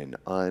in an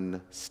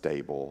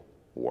unstable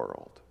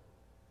world.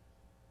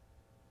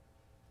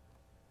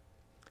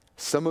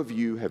 Some of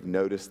you have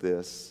noticed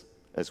this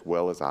as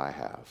well as I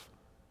have.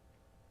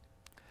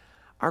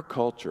 Our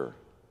culture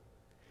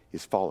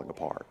is falling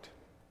apart.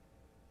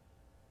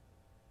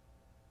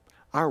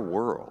 Our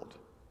world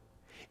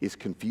is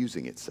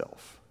confusing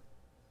itself.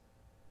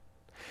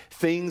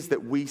 Things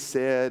that we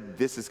said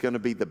this is going to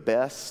be the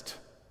best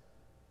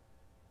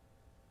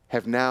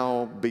have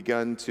now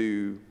begun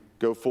to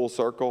go full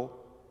circle,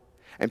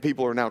 and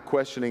people are now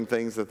questioning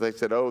things that they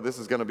said, oh, this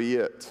is going to be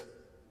it.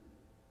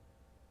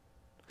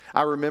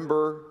 I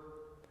remember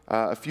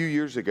a few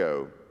years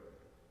ago,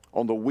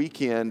 on the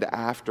weekend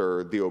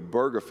after the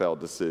Obergefell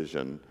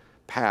decision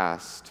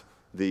passed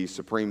the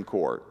Supreme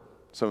Court.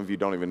 Some of you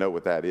don't even know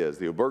what that is.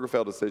 The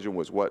Obergefell decision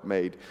was what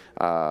made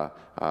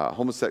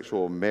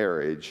homosexual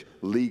marriage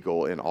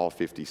legal in all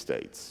 50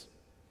 states.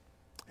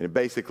 And it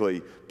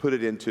basically put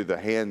it into the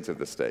hands of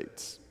the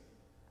states.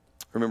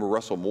 I remember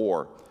Russell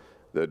Moore,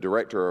 the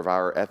director of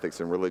our Ethics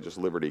and Religious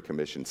Liberty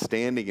Commission,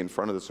 standing in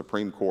front of the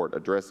Supreme Court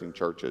addressing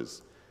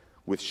churches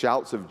with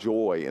shouts of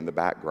joy in the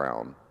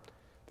background.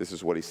 This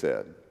is what he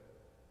said.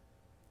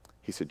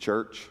 He said,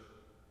 church,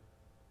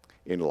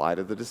 in light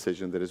of the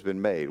decision that has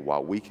been made,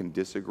 while we can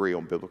disagree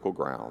on biblical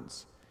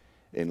grounds,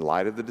 in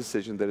light of the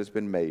decision that has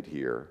been made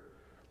here,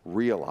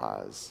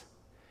 realize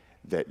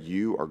that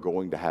you are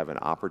going to have an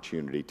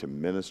opportunity to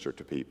minister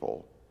to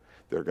people.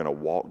 They're going to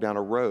walk down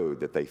a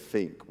road that they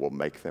think will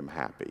make them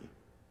happy.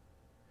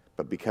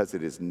 But because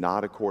it is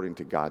not according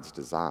to God's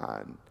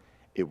design,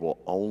 it will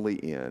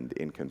only end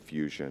in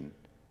confusion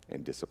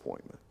and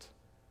disappointment.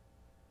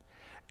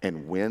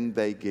 And when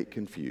they get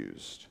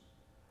confused,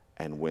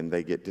 and when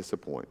they get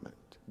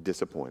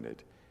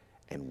disappointed,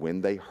 and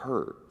when they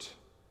hurt,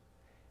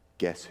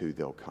 guess who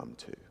they'll come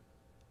to?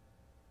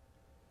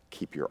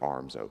 Keep your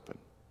arms open.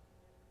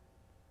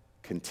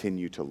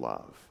 Continue to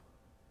love.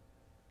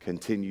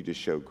 Continue to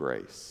show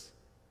grace.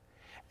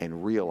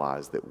 And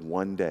realize that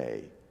one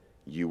day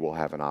you will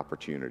have an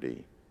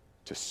opportunity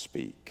to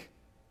speak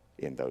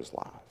in those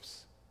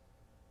lives.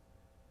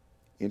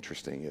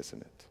 Interesting,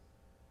 isn't it?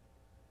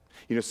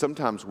 You know,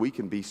 sometimes we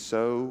can be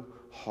so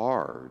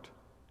hard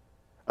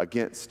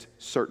against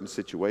certain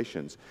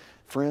situations.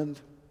 Friend,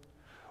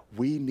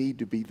 we need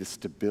to be the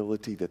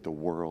stability that the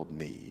world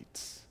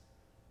needs.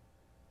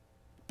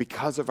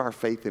 Because of our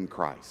faith in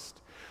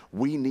Christ,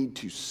 we need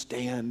to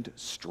stand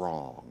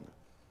strong.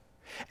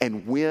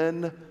 And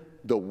when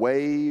the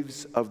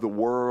waves of the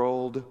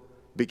world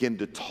begin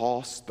to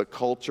toss the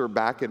culture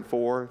back and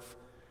forth,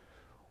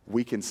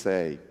 we can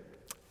say,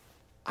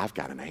 I've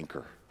got an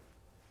anchor.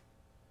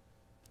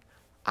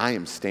 I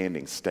am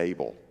standing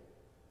stable.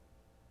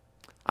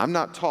 I'm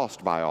not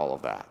tossed by all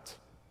of that.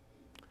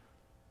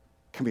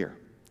 Come here.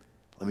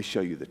 Let me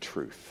show you the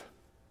truth.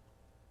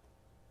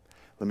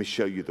 Let me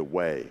show you the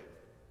way.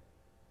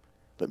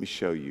 Let me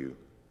show you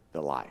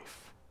the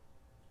life.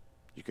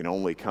 You can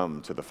only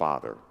come to the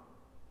Father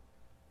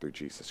through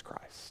Jesus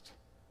Christ.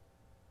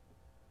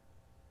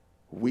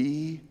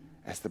 We,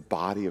 as the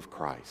body of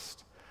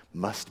Christ,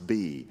 must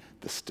be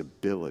the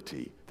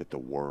stability that the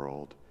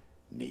world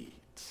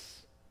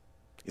needs.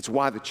 It's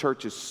why the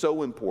church is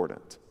so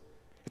important.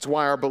 It's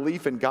why our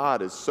belief in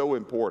God is so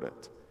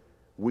important.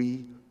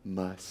 We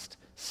must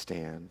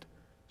stand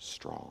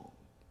strong.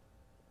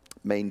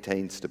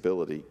 Maintain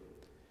stability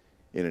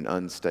in an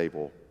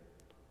unstable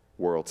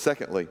world.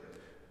 Secondly,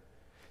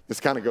 this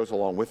kind of goes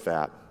along with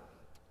that.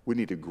 We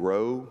need to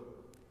grow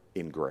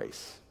in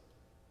grace.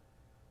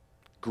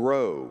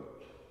 Grow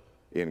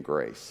in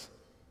grace.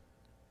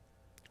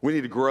 We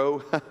need to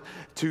grow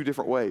two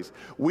different ways.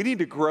 We need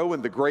to grow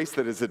in the grace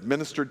that is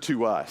administered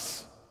to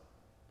us.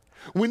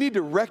 We need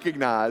to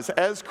recognize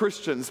as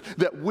Christians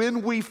that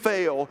when we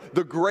fail,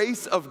 the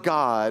grace of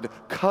God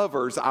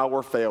covers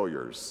our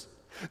failures.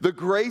 The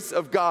grace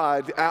of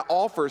God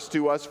offers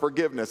to us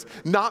forgiveness,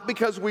 not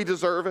because we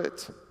deserve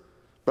it,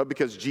 but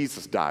because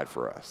Jesus died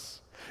for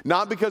us.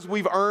 Not because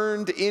we've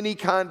earned any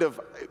kind of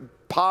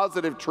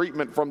positive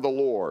treatment from the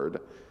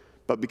Lord,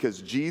 but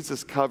because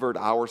Jesus covered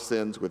our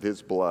sins with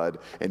his blood,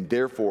 and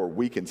therefore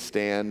we can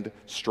stand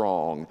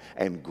strong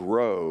and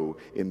grow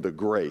in the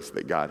grace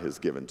that God has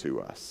given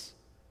to us.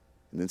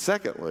 And then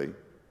secondly,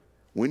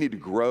 we need to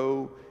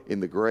grow in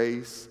the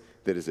grace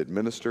that is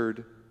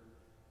administered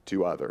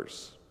to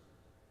others.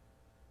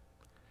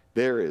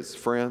 There is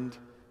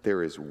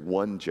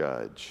one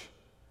judge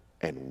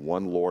and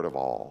one Lord of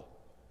all,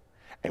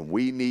 and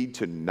we need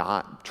to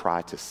not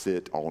try to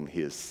sit on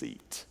his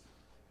seat.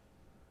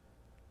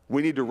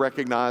 We need to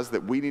recognize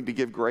that we need to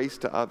give grace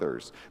to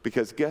others,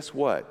 because guess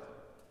what?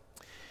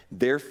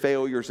 They're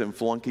failures and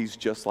flunkies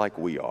just like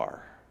we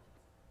are.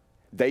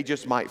 They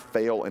just might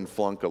fail and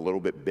flunk a little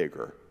bit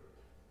bigger.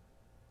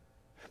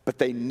 But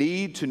they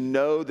need to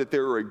know that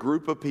there are a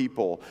group of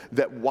people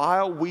that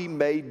while we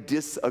may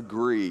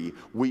disagree,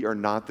 we are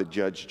not the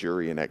judge,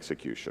 jury, and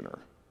executioner.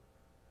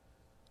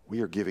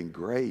 We are giving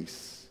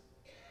grace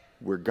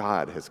where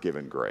God has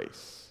given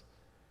grace.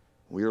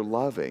 We are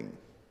loving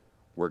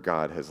where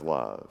God has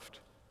loved.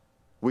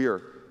 We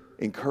are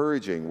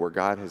encouraging where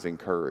God has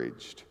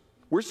encouraged.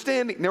 We're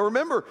standing, now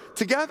remember,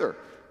 together,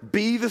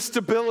 be the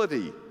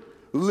stability,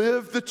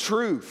 live the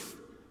truth,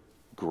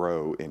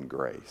 grow in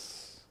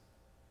grace.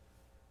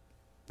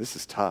 This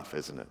is tough,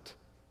 isn't it?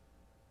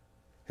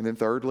 And then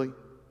thirdly,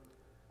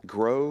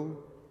 grow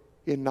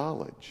in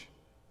knowledge.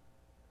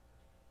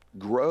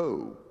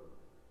 Grow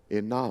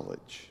in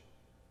knowledge.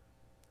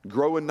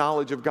 Grow in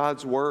knowledge of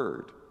God's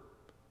Word.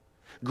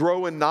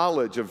 Grow in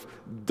knowledge of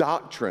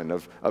doctrine,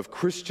 of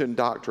Christian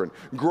doctrine.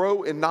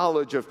 Grow in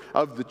knowledge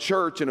of the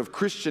church and of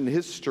Christian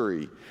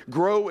history.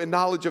 Grow in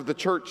knowledge of the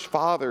church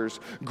fathers.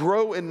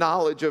 Grow in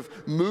knowledge of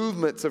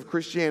movements of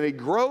Christianity.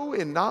 Grow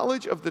in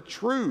knowledge of the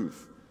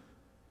truth.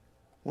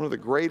 One of the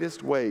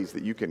greatest ways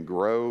that you can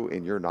grow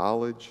in your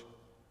knowledge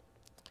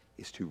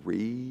is to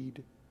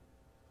read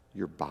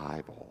your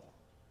Bible.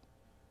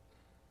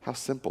 How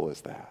simple is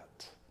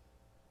that?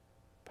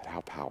 But how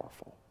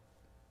powerful.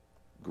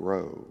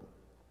 Grow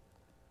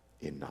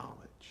in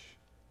knowledge.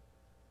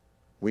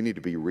 We need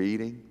to be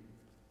reading,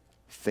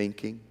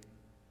 thinking,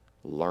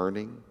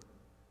 learning,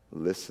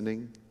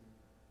 listening,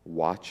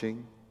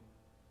 watching,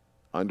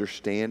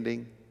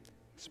 understanding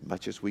as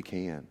much as we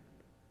can.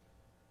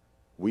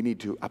 We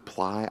need to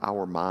apply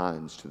our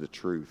minds to the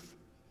truth.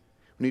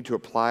 We need to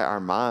apply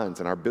our minds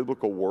and our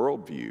biblical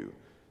worldview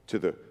to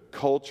the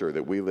culture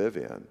that we live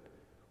in.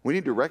 We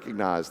need to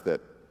recognize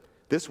that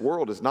this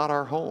world is not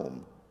our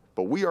home,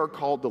 but we are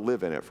called to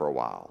live in it for a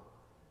while.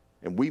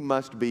 And we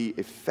must be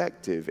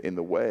effective in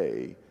the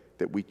way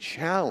that we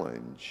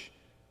challenge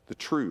the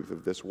truth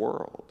of this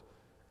world.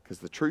 Because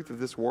the truth of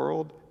this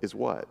world is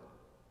what?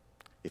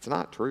 It's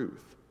not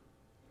truth.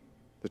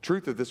 The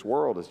truth of this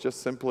world is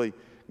just simply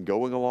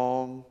going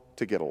along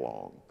to get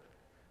along.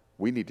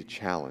 We need to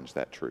challenge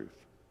that truth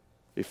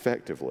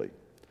effectively.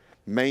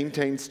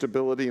 Maintain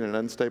stability in an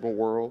unstable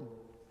world.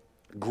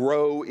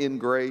 Grow in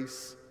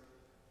grace.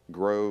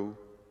 Grow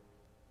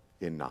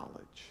in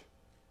knowledge.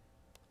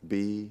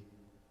 Be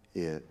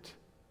it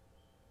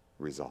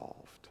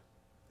resolved.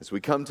 As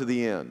we come to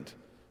the end,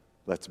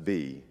 let's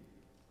be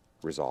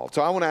resolved.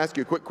 So I want to ask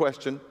you a quick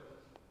question,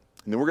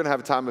 and then we're going to have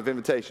a time of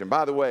invitation.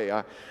 By the way,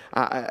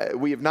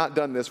 we have not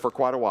done this for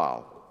quite a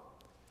while,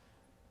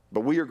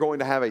 but we are going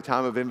to have a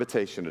time of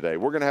invitation today.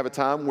 We're going to have a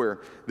time where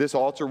this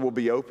altar will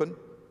be open.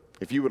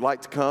 If you would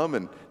like to come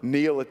and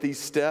kneel at these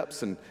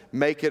steps and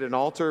make it an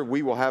altar,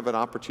 we will have an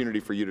opportunity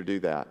for you to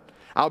do that.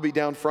 I'll be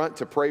down front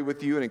to pray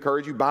with you and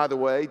encourage you. By the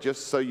way,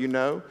 just so you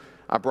know,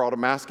 I brought a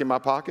mask in my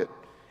pocket.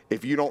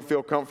 If you don't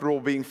feel comfortable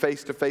being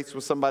face-to-face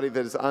with somebody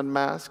that is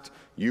unmasked,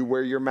 you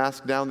wear your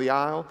mask down the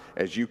aisle.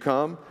 As you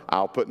come,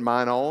 I'll put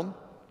mine on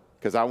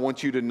because I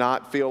want you to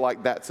not feel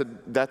like that's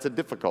a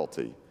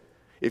difficulty.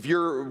 If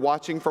you're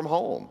watching from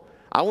home,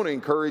 I want to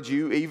encourage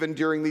you, even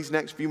during these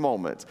next few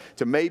moments,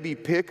 to maybe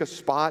pick a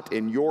spot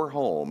in your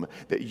home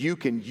that you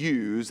can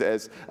use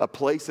as a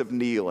place of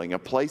kneeling, a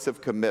place of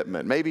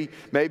commitment. Maybe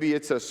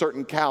it's a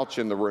certain couch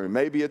in the room.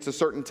 Maybe it's a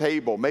certain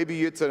table.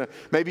 Maybe it's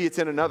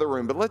in another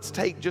room. But let's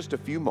take just a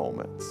few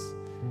moments.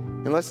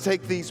 And let's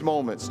take these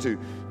moments to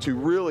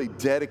really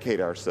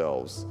dedicate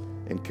ourselves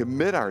and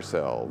commit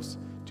ourselves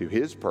to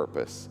His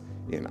purpose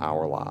in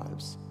our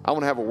lives. I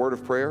want to have a word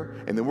of prayer,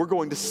 and then we're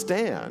going to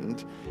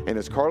stand, and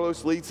as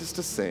Carlos leads us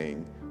to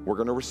sing, we're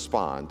going to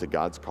respond to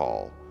God's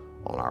call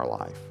on our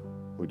life.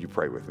 Would you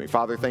pray with me?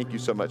 Father, thank you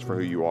so much for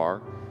who you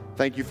are.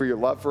 Thank you for your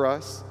love for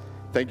us.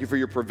 Thank you for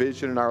your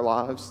provision in our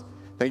lives.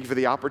 Thank you for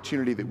the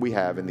opportunity that we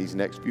have in these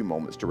next few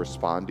moments to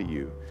respond to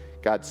you.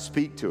 God,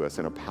 speak to us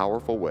in a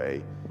powerful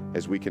way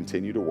as we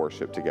continue to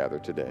worship together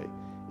today.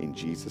 In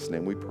Jesus'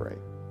 name we pray.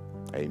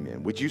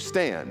 Amen. Would you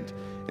stand,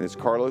 and as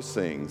Carlos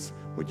sings,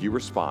 would you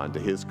respond to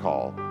his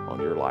call on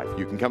your life?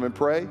 You can come and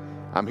pray.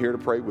 I'm here to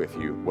pray with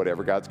you.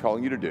 Whatever God's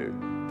calling you to do,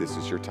 this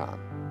is your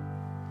time.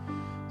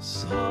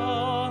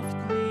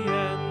 Softly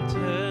and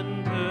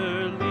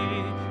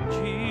tenderly,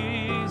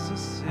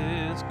 Jesus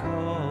is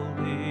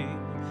calling,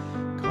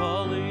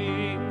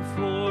 calling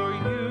for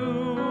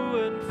you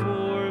and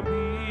for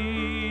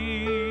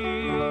me.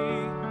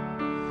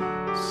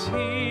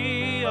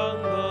 See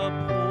on the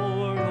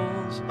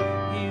portals,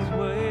 He's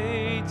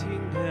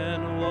waiting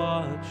and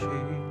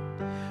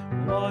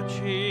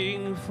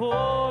watching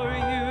for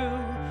you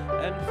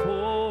and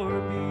for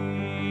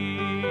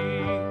me.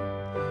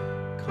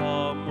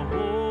 Come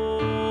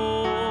home,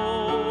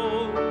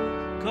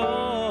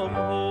 come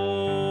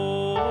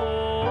home.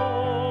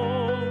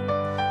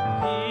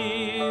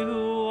 Ye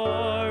who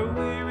are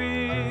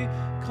weary,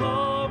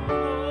 come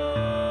home.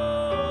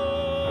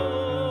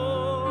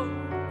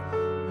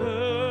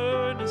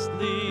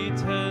 Earnestly,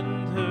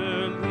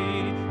 tenderly,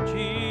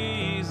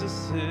 Jesus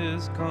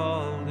is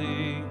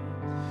calling,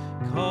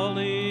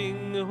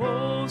 calling,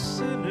 oh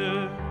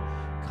sinner,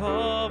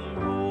 come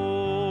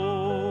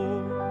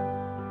home.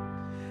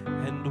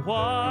 And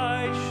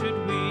why should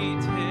we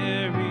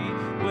tarry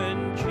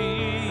when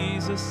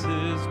Jesus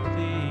is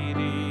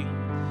pleading,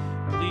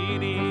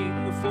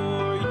 pleading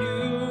for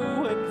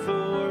you and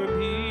for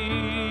me?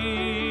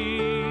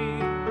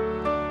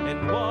 And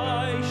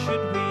why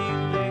should we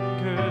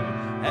linger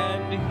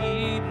and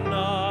heed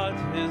not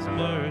His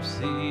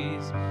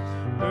mercies,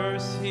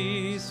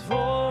 mercies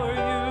for you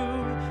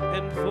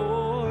and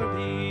for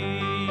me?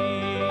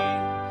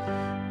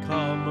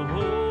 Come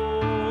home,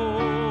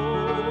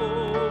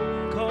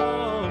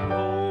 come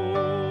home.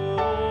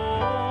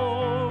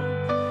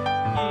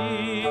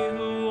 Ye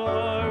who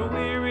are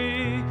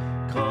weary,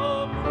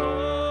 come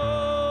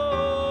home.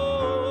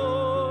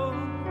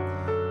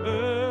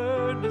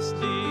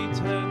 Earnestly,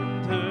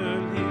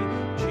 tenderly,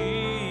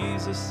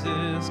 Jesus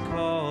is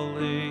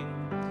calling,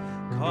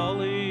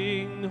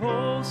 calling,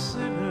 oh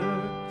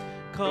sinner,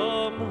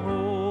 come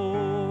home.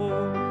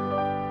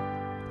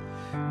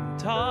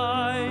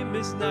 Time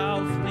is now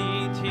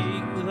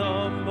fleeting,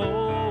 the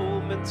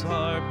moments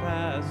are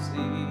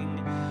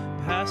passing,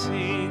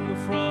 passing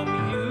from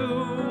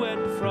you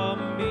and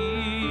from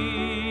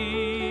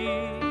me.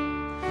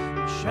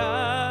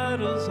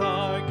 Shadows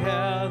are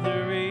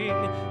gathering,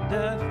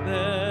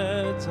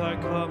 deathbeds are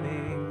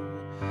coming,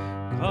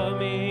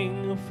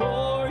 coming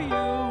for you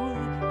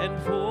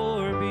and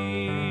for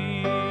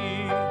me.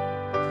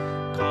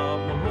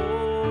 Come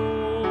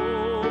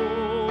home,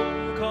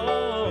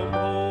 come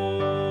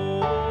home.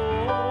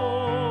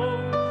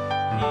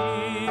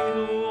 Ye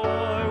who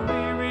are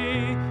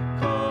weary,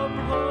 come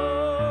home.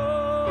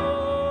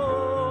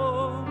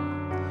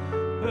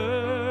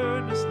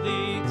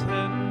 Earnestly,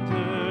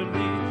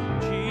 tenderly,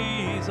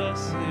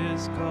 Jesus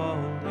is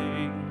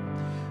calling,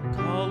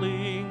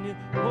 calling,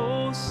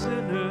 oh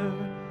sinner,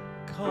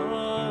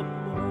 come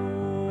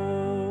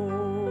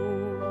home.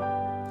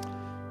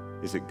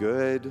 Is it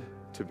good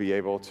to be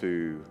able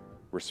to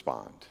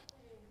respond?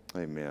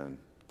 Amen.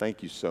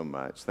 Thank you so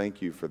much.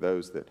 Thank you for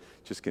those that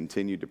just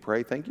continued to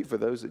pray. Thank you for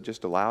those that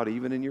just allowed,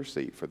 even in your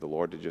seat, for the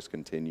Lord to just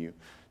continue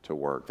to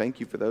work. Thank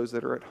you for those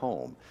that are at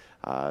home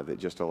that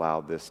just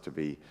allowed this to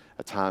be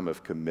a time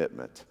of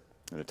commitment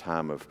and a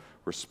time of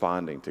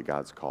responding to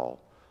God's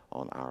call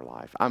on our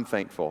life. I'm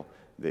thankful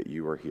that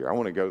you are here. I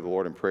want to go to the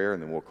Lord in prayer,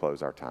 and then we'll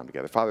close our time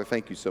together. Father,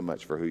 thank you so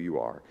much for who you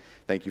are.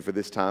 Thank you for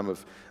this time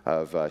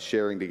of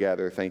sharing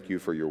together. Thank you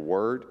for your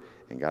word.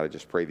 And God, I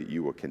just pray that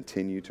you will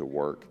continue to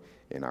work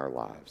in our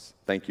lives.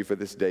 Thank you for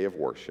this day of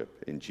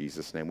worship. In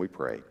Jesus' name we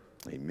pray.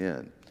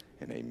 Amen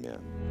and amen.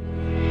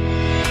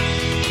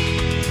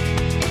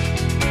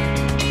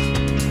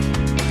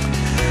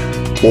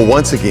 Well,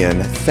 once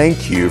again,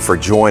 thank you for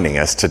joining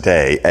us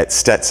today at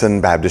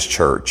Stetson Baptist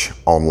Church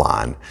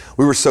online.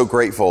 We were so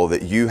grateful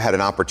that you had an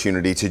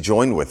opportunity to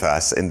join with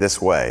us in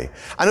this way.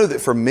 I know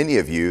that for many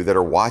of you that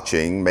are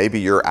watching,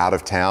 maybe you're out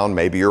of town,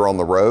 maybe you're on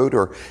the road,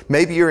 or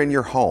maybe you're in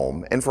your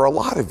home. And for a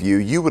lot of you,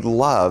 you would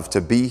love to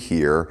be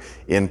here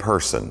in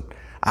person.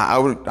 I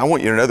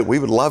want you to know that we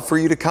would love for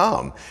you to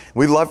come.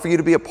 We'd love for you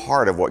to be a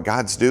part of what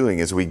God's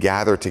doing as we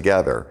gather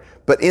together.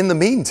 But in the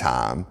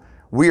meantime,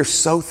 we are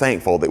so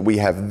thankful that we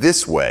have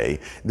this way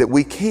that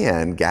we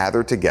can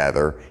gather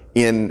together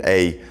in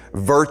a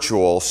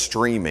virtual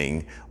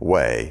streaming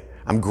way.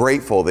 I'm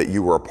grateful that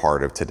you were a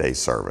part of today's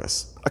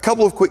service. A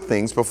couple of quick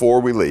things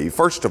before we leave.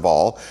 First of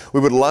all,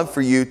 we would love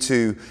for you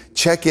to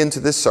check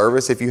into this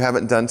service if you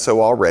haven't done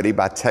so already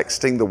by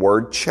texting the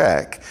word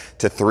check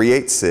to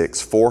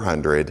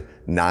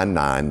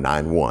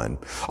 386-400-9991.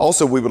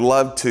 Also, we would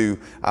love to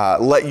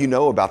let you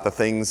know about the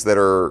things that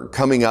are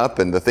coming up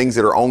and the things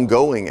that are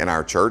ongoing in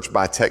our church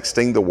by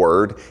texting the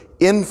word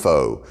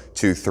info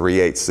to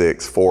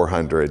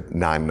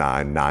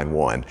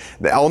 386-400-9991.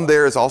 On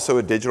there is also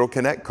a digital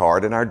connect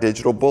card in our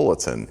digital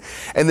bulletin.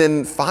 And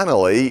then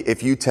finally,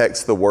 if you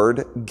text the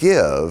word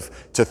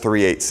give to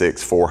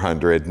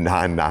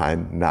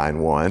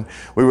 386-400-9991,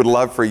 we would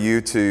love for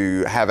you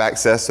to have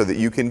access so that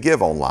you can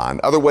give online.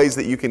 Other ways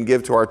that you can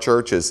give to our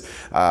church is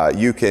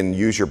you can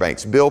use your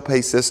bank's bill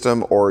pay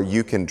system, or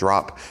you can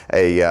drop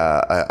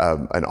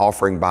an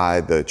offering by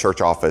the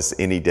church office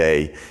any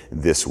day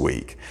this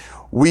week.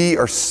 We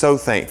are so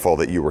thankful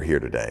that you were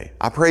here today.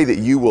 I pray that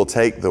you will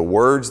take the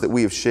words that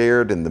we have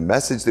shared and the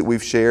message that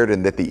we've shared,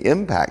 and that the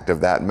impact of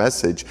that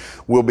message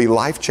will be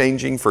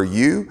life-changing for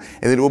you,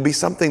 and that it will be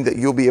something that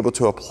you'll be able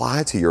to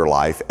apply to your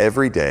life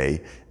every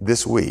day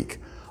this week.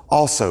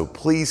 Also,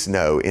 please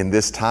know in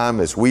this time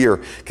as we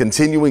are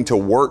continuing to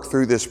work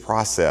through this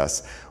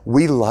process,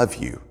 we love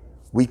you.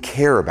 We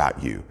care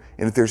about you.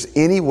 And if there's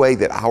any way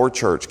that our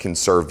church can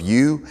serve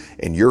you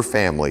and your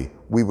family,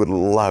 we would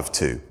love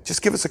to.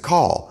 Just give us a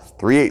call,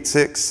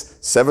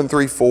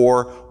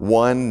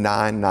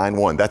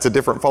 386-734-1991. That's a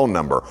different phone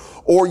number.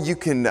 Or you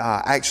can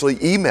actually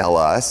email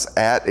us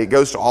it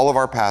goes to all of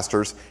our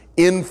pastors,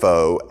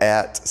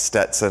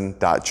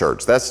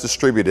 info@stetson.church. That's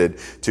distributed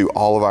to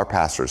all of our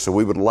pastors. So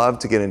we would love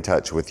to get in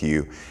touch with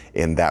you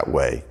in that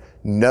way.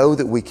 Know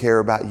that we care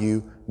about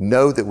you.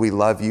 Know that we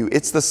love you.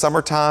 It's the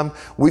summertime.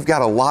 We've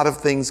got a lot of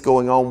things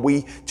going on.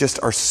 We just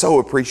are so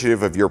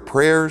appreciative of your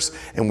prayers,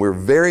 and we're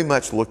very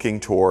much looking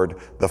toward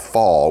the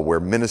fall where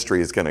ministry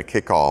is going to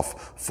kick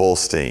off full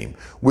steam.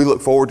 We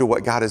look forward to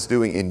what God is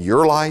doing in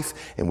your life,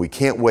 and we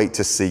can't wait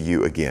to see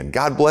you again.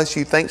 God bless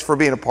you. Thanks for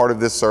being a part of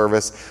this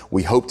service.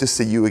 We hope to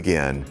see you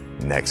again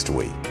next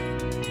week.